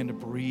 begin to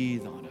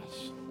breathe on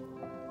us.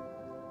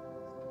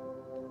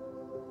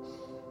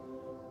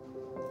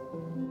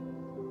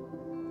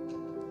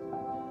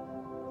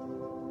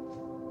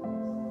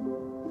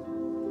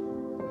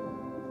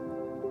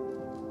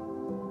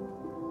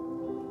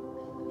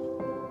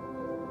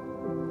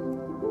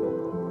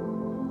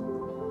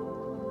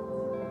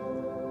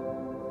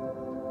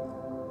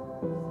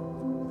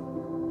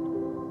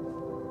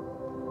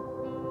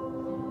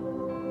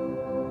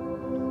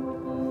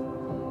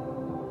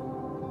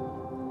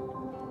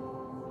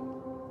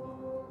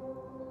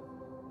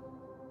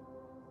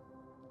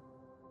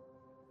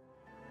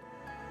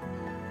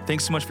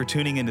 Thanks so much for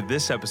tuning into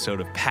this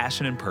episode of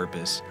Passion and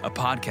Purpose, a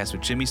podcast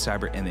with Jimmy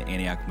Seibert and the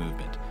Antioch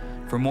Movement.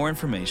 For more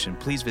information,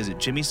 please visit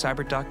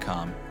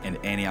jimmyseibert.com and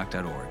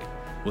antioch.org.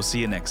 We'll see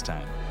you next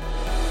time.